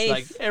kids. Safe.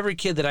 Like every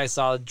kid that I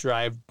saw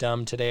drive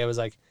dumb today, I was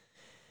like,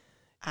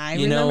 I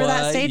remember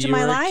that stage of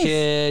my life.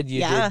 Kid, you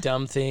did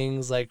dumb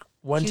things. Like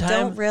one time, you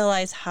don't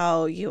realize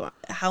how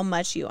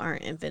much you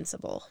aren't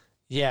invincible.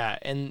 Yeah,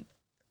 and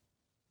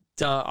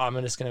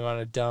I'm just gonna go on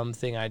a dumb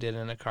thing I did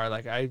in a car.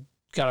 Like I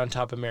got on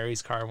top of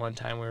Mary's car one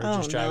time. We were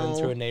just driving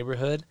through a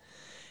neighborhood,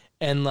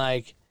 and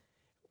like.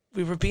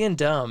 We were being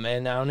dumb,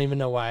 and I don't even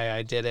know why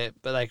I did it,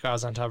 but like I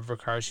was on top of her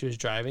car, she was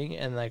driving,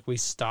 and like we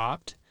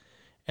stopped,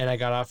 and I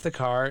got off the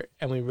car,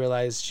 and we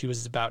realized she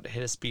was about to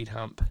hit a speed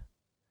hump.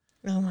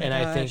 Oh my gosh. And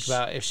I think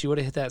about if she would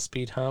have hit that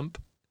speed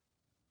hump,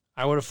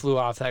 I would have flew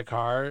off that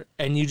car,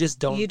 and you just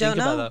don't think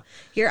about it.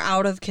 You're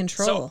out of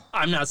control. So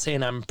I'm not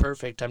saying I'm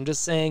perfect. I'm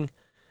just saying,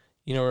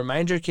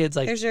 remind your kids,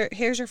 like,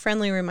 here's your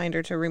friendly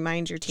reminder to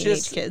remind your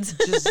teenage kids.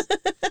 Just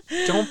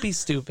don't be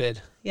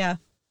stupid. Yeah.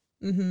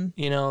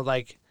 Mm-hmm.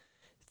 Like.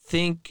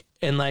 Think,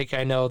 and like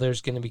I know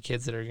there's going to be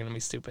kids that are going to be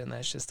stupid, and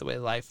that's just the way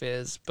life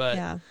is,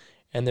 but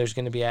and there's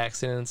going to be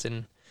accidents,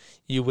 and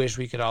you wish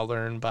we could all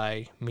learn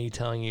by me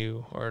telling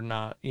you or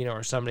not,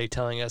 or somebody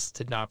telling us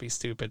to not be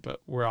stupid,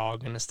 but we're all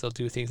going to still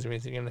do things, and we're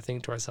going to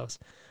think to ourselves,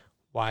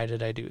 why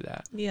did I do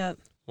that? Yeah.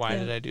 Why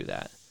did I do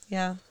that?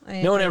 Yeah.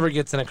 No one ever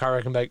gets in a car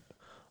wreck and be like,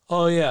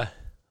 oh yeah,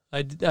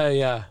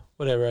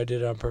 whatever, I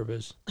did it on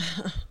purpose.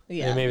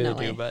 Yeah. Maybe they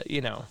do, but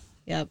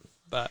Yep.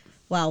 But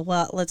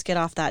well, let's get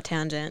off that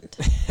tangent.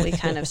 We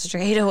kind of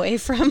strayed away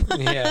from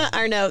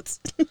our notes.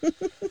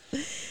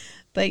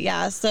 But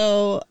yeah,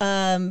 so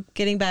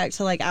getting back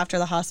to like after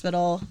the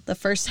hospital, the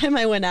first time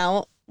I went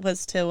out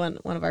was to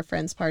one of our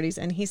friends' parties,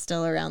 and he's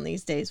still around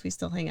these days. We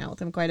still hang out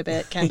with him quite a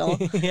bit, Kendall.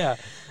 Yeah.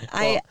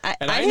 I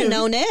didn't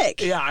know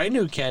Nick. Yeah, I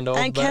knew Kendall.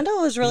 And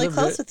Kendall was really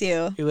close with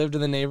you. He lived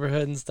in the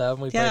neighborhood and stuff.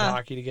 And we played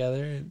hockey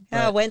together.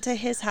 I went to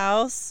his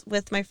house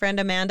with my friend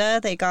Amanda.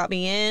 They got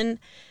me in.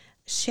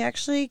 She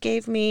actually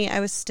gave me,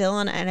 I was still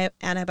on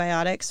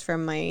antibiotics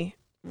from my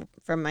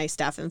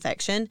staph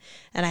infection,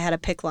 and I had a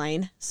PICC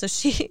line. So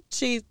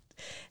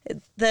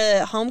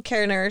the home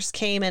care nurse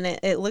came, and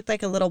it looked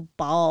like a little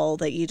ball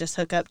that you just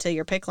hook up to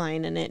your PICC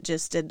line, and it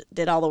just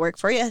did all the work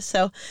for you.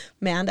 So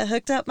Amanda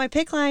hooked up my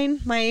PICC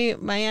line,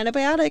 my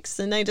antibiotics,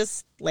 and I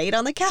just laid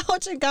on the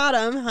couch and got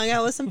them, hung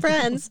out with some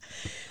friends.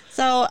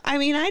 So,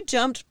 I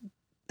jumped.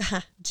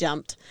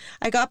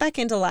 I got back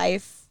into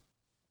life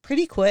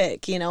pretty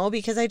quick,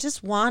 because I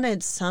just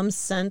wanted some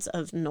sense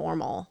of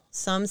normal,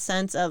 some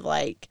sense of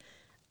like,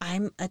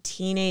 I'm a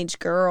teenage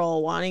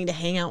girl wanting to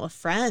hang out with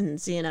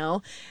friends,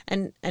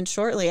 and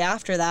shortly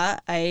after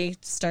that, I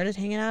started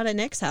hanging out at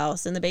Nick's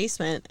house in the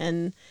basement.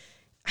 And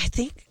I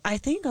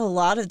think a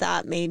lot of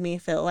that made me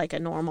feel like a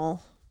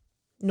normal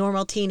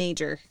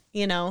teenager,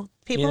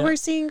 people were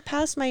seeing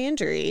past my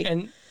injury.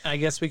 And I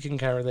guess we can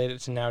kind of relate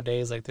it to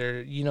nowadays, like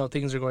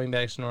things are going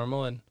back to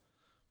normal, and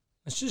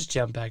let's just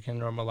jump back in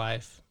normal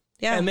life.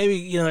 Yeah. And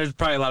maybe, there's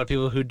probably a lot of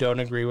people who don't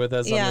agree with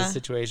us on this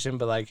situation,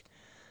 but like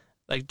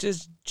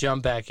just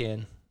jump back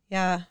in.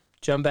 Yeah.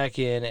 Jump back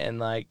in and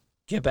like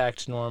get back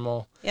to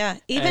normal. Yeah.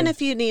 Even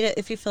if you need it,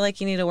 if you feel like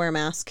you need to wear a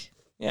mask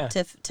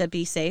to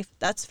be safe,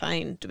 that's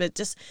fine. But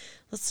just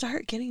let's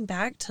start getting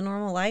back to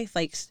normal life,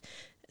 like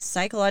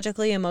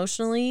psychologically,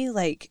 emotionally,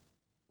 like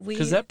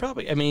because that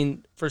probably, I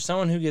mean, for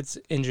someone who gets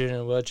injured in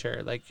a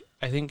wheelchair, like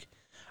I think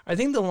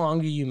the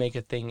longer you make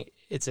a thing,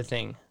 it's a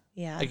thing.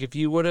 Yeah. Like if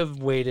you would have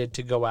waited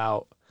to go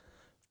out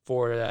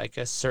for like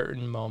a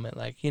certain moment,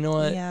 like, you know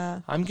what?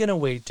 Yeah. I'm going to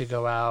wait to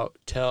go out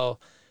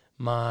till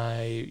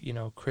my,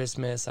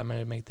 Christmas. I'm going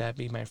to make that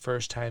be my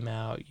first time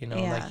out,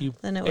 like you,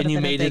 and you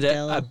made it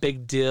a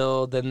big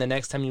deal. Then the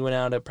next time you went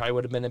out, it probably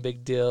would have been a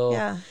big deal.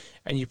 Yeah.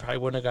 And you probably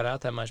wouldn't have got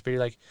out that much, but you're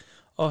like,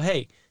 oh,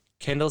 hey,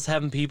 Kendall's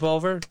having people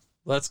over.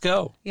 Let's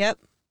go. Yep.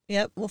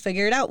 We'll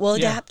figure it out. We'll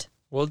adapt.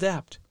 We'll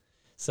adapt.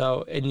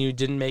 So, and you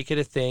didn't make it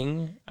a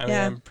thing. I mean,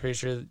 I'm pretty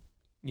sure,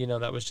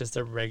 that was just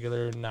a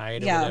regular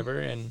night or whatever.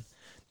 And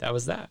that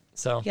was that.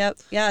 So, yep.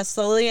 Yeah.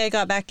 Slowly I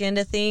got back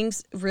into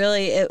things.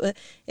 Really, it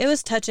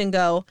was touch and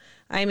go.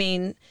 I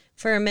mean,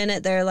 for a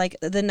minute there, like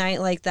the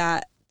night like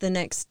that, the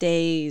next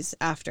days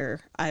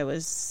after I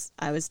was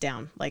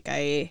down, like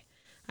I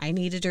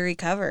needed to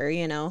recover,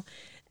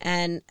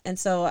 And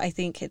so I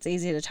think it's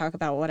easy to talk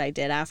about what I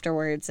did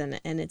afterwards, and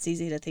it's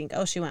easy to think,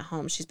 oh, she went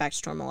home, she's back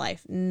to normal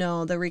life.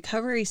 No, the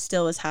recovery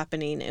still was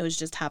happening. It was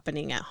just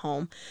happening at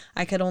home.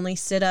 I could only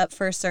sit up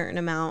for a certain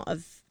amount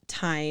of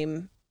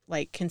time,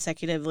 like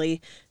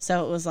consecutively.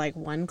 So it was like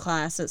one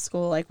class at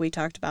school, like we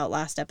talked about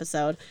last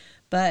episode.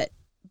 But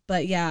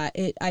yeah,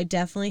 I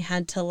definitely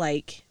had to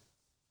like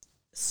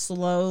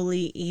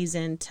slowly ease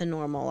into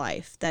normal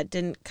life. That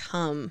didn't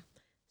come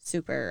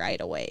super right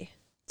away.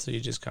 So you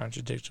just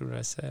contradicted what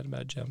I said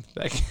about jumping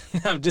back.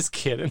 I'm just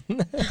kidding.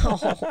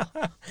 Oh.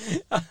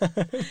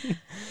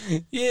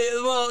 Yeah,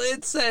 well,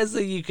 it says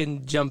that you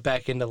can jump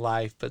back into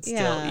life, but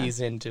still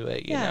ease into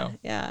it, you know?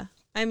 Yeah.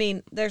 I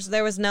mean,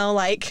 there was no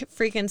like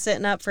freaking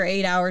sitting up for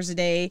 8 hours a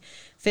day,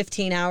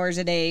 15 hours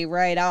a day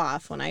right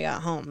off when I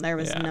got home. There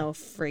was no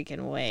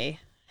freaking way.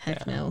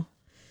 Heck no.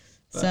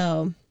 But.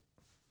 So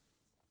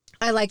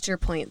I liked your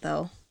point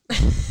though.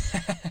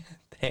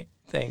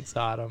 Thanks,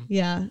 Autumn.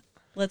 Yeah.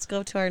 Let's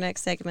go to our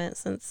next segment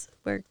since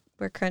we're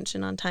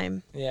crunching on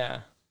time.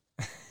 Yeah.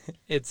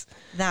 It's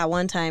that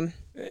one time.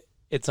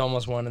 It's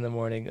almost 1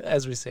 a.m.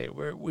 As we say,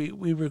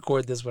 we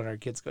record this when our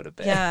kids go to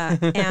bed. Yeah,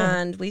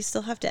 and we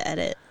still have to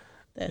edit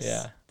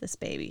this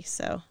baby.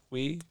 So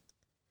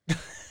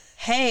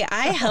hey,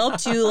 I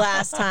helped you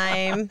last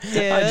time,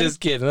 dude. I'm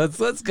just kidding.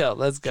 Let's go.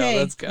 Let's go.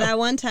 That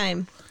one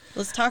time.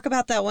 Let's talk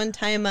about that one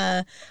time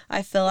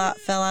I fell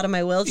out of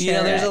my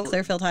wheelchair at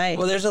Clearfield High.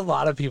 Well, there's a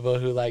lot of people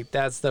who like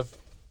that's the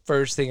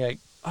first thing, like,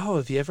 oh,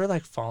 have you ever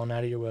like fallen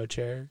out of your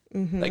wheelchair?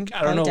 Mm-hmm. Like,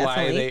 I don't know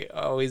why they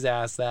always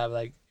ask that.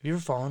 Like, have you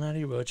ever fallen out of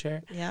your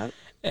wheelchair? Yeah.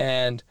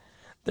 And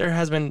there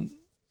has been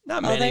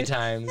not many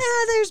times.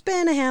 Yeah, there's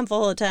been a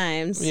handful of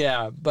times.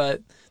 Yeah,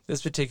 but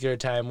this particular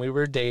time we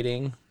were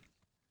dating,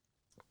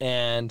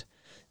 and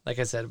like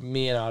I said,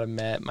 me and Autumn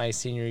met my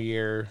senior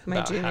year,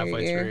 about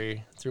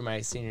halfway through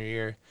my senior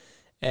year,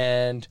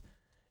 and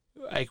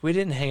like we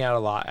didn't hang out a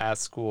lot at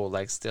school.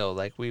 Like still,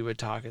 like we would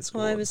talk at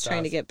school. Well, I was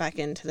trying to get back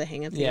into the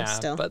hang of things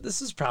still. But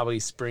this is probably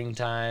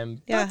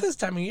springtime. Yeah, about this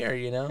time of year,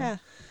 Yeah.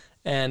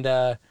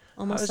 And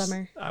almost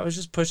summer. I was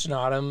just pushing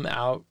Autumn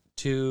out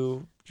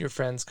to your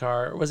friend's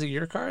car. Was it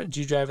your car? Did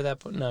you drive at that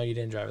point? No, you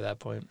didn't drive at that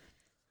point.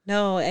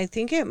 No, I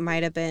think it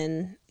might have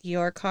been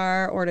your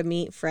car or to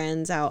meet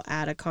friends out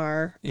at a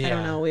car. Yeah. I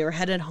don't know. We were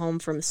headed home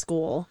from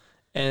school.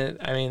 And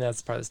I mean,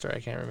 that's part of the story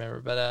I can't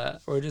remember.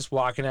 But we're just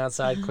walking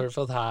outside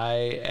Clearfield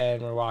High,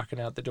 and we're walking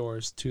out the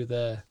doors to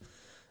the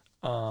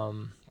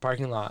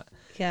parking lot.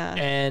 Yeah.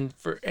 And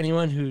for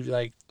anyone who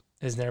like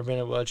has never been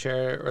in a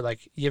wheelchair, or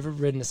like you ever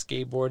ridden a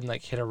skateboard and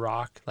like hit a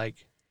rock, like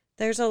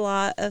there's a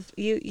lot of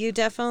you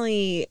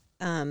definitely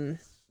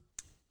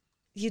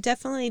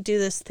do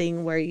this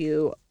thing where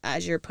you,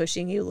 as you're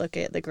pushing, you look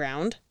at the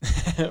ground.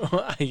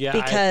 Yeah,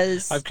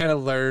 because I've kind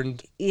of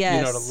learned,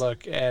 to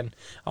look, and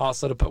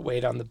also to put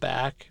weight on the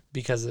back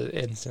because of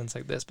incidents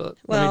like this. But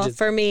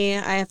for me,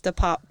 I have to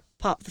pop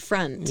the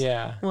front.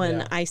 Yeah,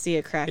 when I see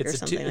a crack or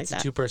something like that. It's a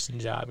two-person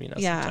job,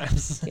 Yeah,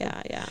 sometimes.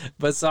 Yeah.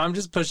 But so I'm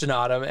just pushing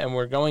Autumn, and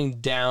we're going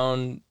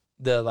down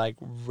the like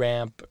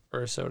ramp,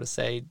 or so to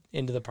say,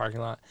 into the parking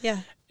lot. Yeah.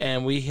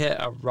 And we hit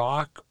a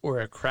rock or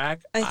a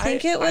crack. I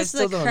think it was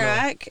the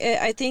crack.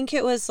 I think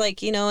it was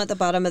like, at the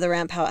bottom of the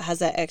ramp, how it has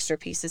that extra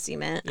piece of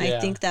cement. Yeah. I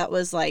think that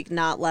was like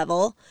not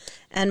level.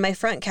 And my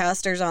front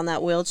casters on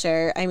that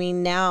wheelchair, I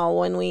mean, now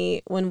when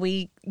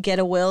we get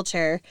a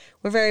wheelchair,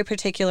 we're very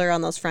particular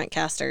on those front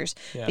casters.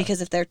 Yeah.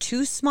 Because if they're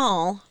too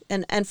small,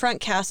 and front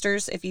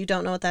casters, if you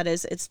don't know what that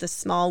is, it's the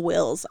small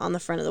wheels on the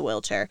front of the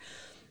wheelchair.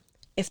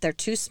 If they're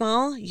too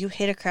small, you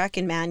hit a crack,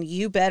 and man,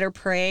 you better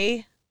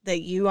pray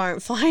that you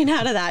aren't flying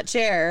out of that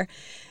chair.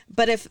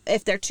 But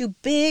if they're too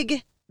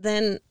big,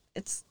 then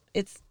it's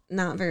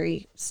not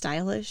very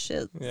stylish.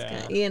 So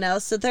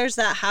there's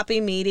that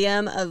happy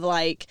medium of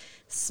like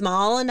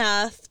small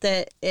enough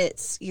that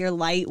you're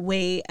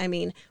lightweight. I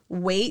mean,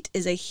 weight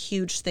is a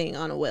huge thing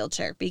on a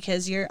wheelchair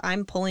because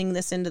I'm pulling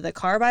this into the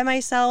car by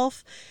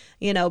myself,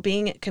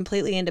 being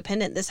completely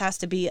independent. This has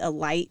to be a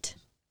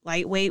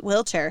lightweight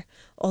wheelchair.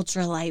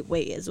 Ultra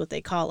lightweight is what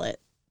they call it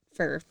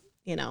for,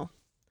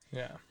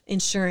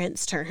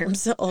 insurance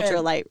terms,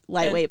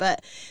 lightweight.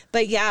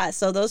 But yeah,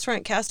 so those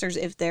front casters,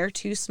 if they're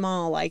too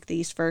small, like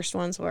these first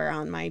ones were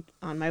on my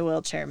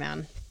wheelchair,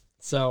 man.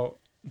 So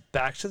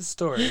back to the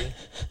story.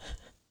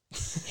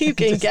 You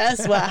can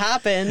guess what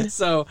happened.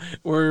 So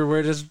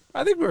we're just,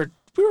 I think we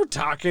were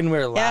talking, we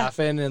were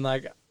laughing, and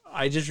like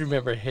I just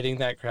remember hitting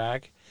that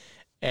crack,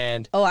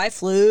 and I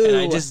flew, and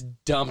I just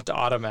dumped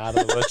Autumn out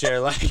of the wheelchair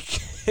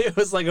like. It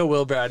was like a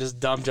wheelbarrow. I just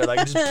dumped her.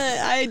 Like,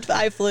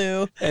 I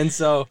flew. And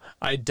so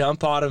I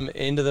dump Autumn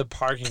into the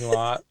parking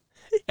lot.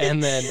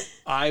 And then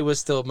my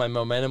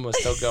momentum was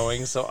still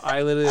going. So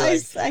I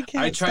literally,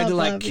 I tried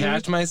to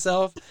catch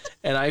myself,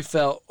 and I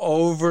fell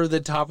over the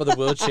top of the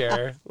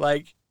wheelchair.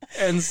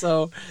 And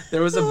so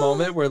there was a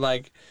moment where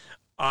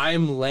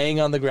I'm laying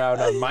on the ground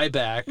on my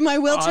back. My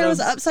wheelchair was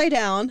upside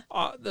down.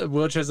 The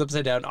wheelchair's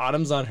upside down.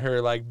 Autumn's on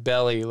her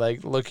belly,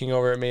 looking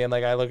over at me, and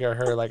I look at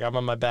her I'm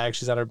on my back.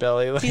 She's on her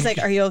belly. He's like,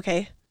 "Are you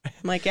okay?" I'm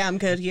like, "Yeah, I'm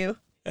good. You?"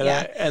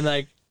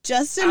 And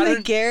Justin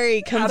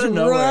McGarry comes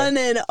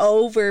running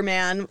over,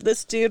 man.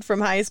 This dude from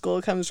high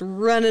school comes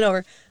running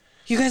over.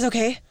 "You guys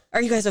okay?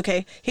 Are you guys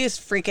okay?" He's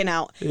freaking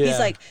out. Yeah. He's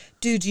like,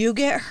 "Dude, you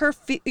get her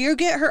feet, you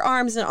get her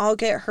arms, and I'll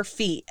get her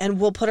feet, and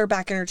we'll put her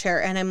back in her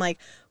chair." And I'm like,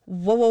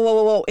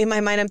 whoa. In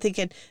my mind, I'm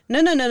thinking,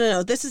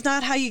 no. This is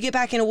not how you get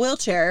back in a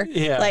wheelchair.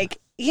 Yeah.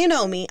 You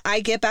know me. I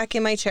get back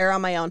in my chair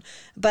on my own.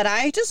 But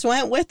I just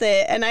went with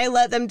it, and I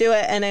let them do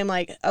it. And I'm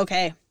like,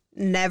 okay,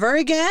 never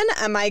again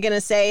am I going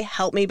to say,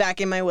 help me back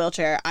in my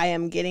wheelchair. I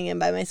am getting in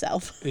by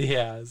myself.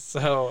 Yeah.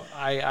 So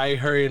I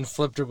hurried and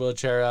flipped her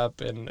wheelchair up,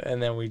 and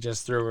then we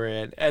just threw her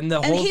in. And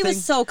he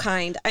was so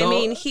kind.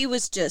 He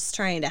was just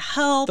trying to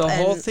help. The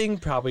whole thing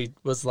probably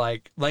was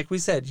like we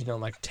said,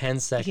 10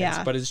 seconds,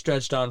 but it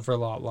stretched on for a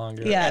lot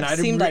longer. Yeah, and it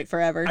seemed like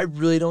forever. I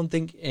really don't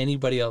think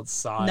anybody else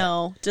saw it.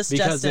 No, just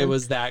because Justin. It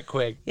was that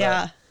quick.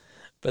 Yeah.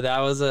 But that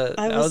was a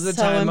I that was a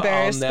so time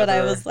embarrassed, I'll never... but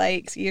I was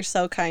like, "You're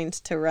so kind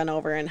to run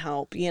over and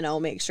help.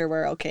 Make sure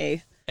we're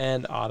okay."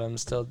 And Autumn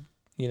still,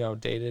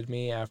 dated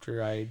me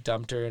after I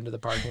dumped her into the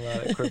parking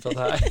lot at Crippled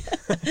High.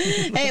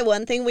 Hey,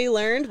 one thing we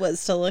learned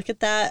was to look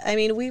at that. I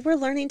mean, we were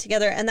learning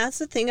together, and that's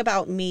the thing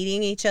about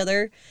meeting each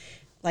other.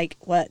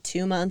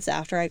 2 months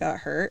after I got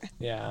hurt?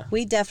 Yeah.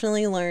 We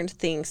definitely learned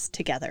things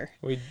together.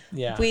 We,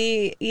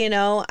 we've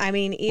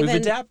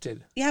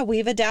adapted. Yeah,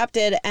 we've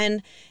adapted,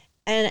 and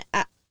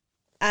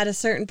at a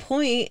certain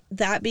point,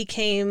 that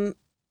became,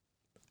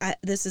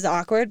 this is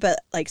awkward, but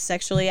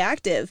sexually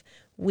active.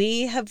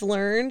 We have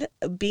learned,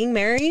 being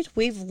married,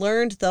 we've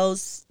learned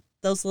those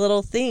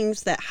little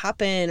things that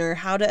happen, or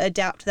how to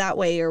adapt that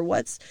way, or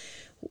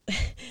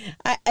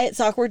it's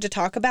awkward to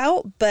talk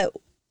about, but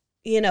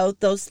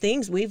those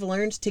things we've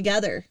learned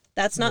together.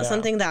 That's not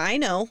something that I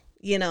know,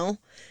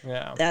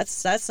 Yeah. That's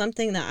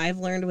something that I've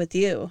learned with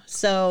you.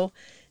 So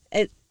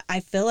I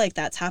feel like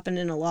that's happened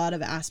in a lot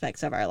of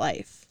aspects of our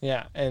life.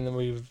 Yeah, and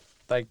we've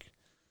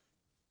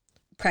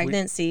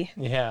pregnancy.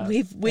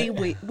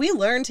 We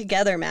learned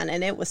together, man,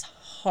 and it was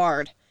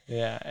hard.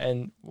 Yeah,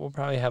 and we'll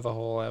probably have a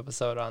whole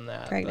episode on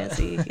that.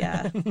 Pregnancy,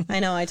 yeah. I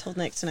know. I told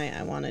Nick tonight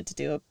I wanted to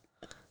do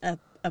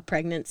a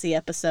pregnancy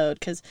episode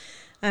because,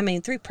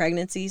 3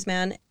 pregnancies,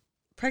 man.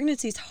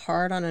 Pregnancy's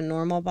hard on a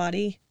normal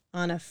body,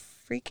 on a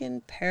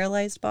freaking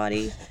paralyzed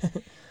body.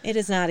 It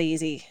is not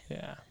easy.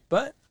 Yeah,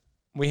 but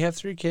we have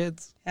 3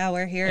 kids. Yeah,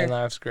 we're here. And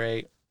life's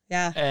great.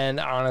 Yeah. And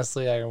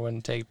honestly, I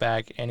wouldn't take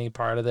back any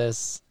part of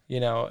this,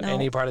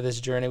 any part of this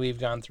journey we've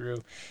gone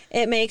through.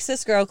 It makes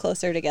us grow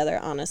closer together,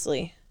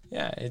 honestly.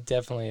 Yeah, it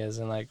definitely is.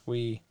 And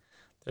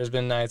there's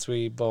been nights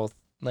we both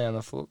lay on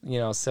the floor,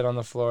 sit on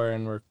the floor,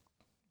 and we're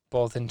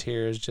both in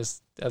tears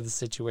just of the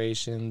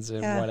situations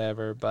and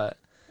whatever. But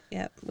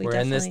yep, we're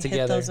in this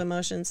together. Hit those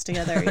emotions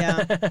together.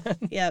 Yeah.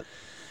 Yep.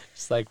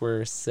 Just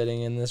we're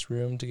sitting in this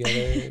room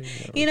together.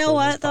 You know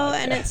what, though?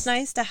 And it's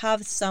nice to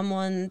have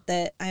someone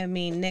that,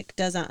 Nick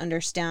doesn't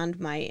understand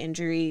my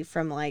injury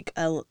from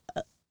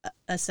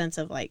a sense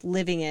of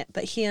living it,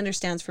 but he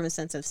understands from a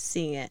sense of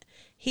seeing it.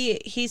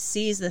 He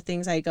sees the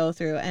things I go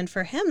through, and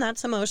for him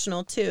that's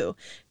emotional too,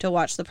 to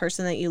watch the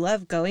person that you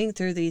love going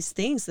through these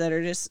things that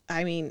are just,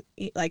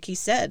 like he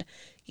said,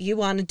 you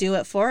want to do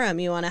it for him,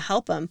 you want to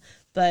help him,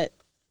 but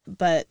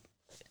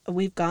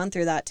we've gone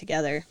through that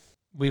together.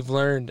 We've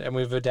learned and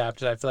we've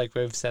adapted. I feel like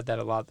we've said that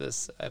a lot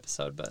this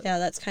episode, but yeah,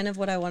 that's kind of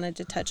what I wanted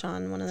to touch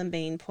on. One of the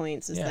main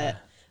points is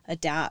that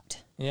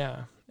adapt.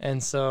 Yeah.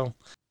 And so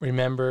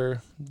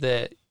remember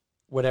that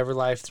whatever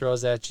life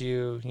throws at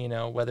you,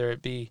 whether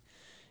it be,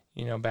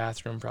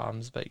 bathroom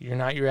problems, but you're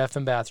not your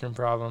effing bathroom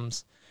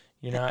problems.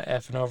 You're not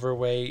effing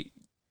overweight.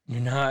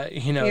 You're not,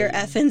 You're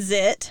effing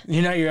zit.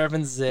 You're not your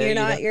effing zit. You're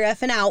not your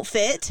effing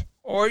outfit.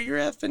 Or your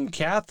effing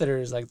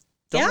catheters.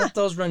 Don't let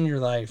those run your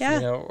life, you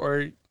know,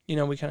 or, you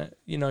know, we kind of,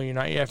 you know, you're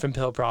not your effing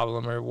pill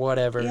problem or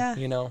whatever,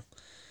 you know,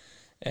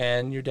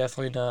 and you're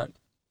definitely not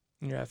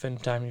your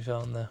effing time you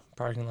fell in the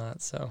parking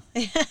lot. So,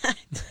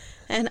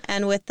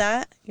 and with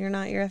that, you're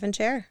not your effing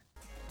chair.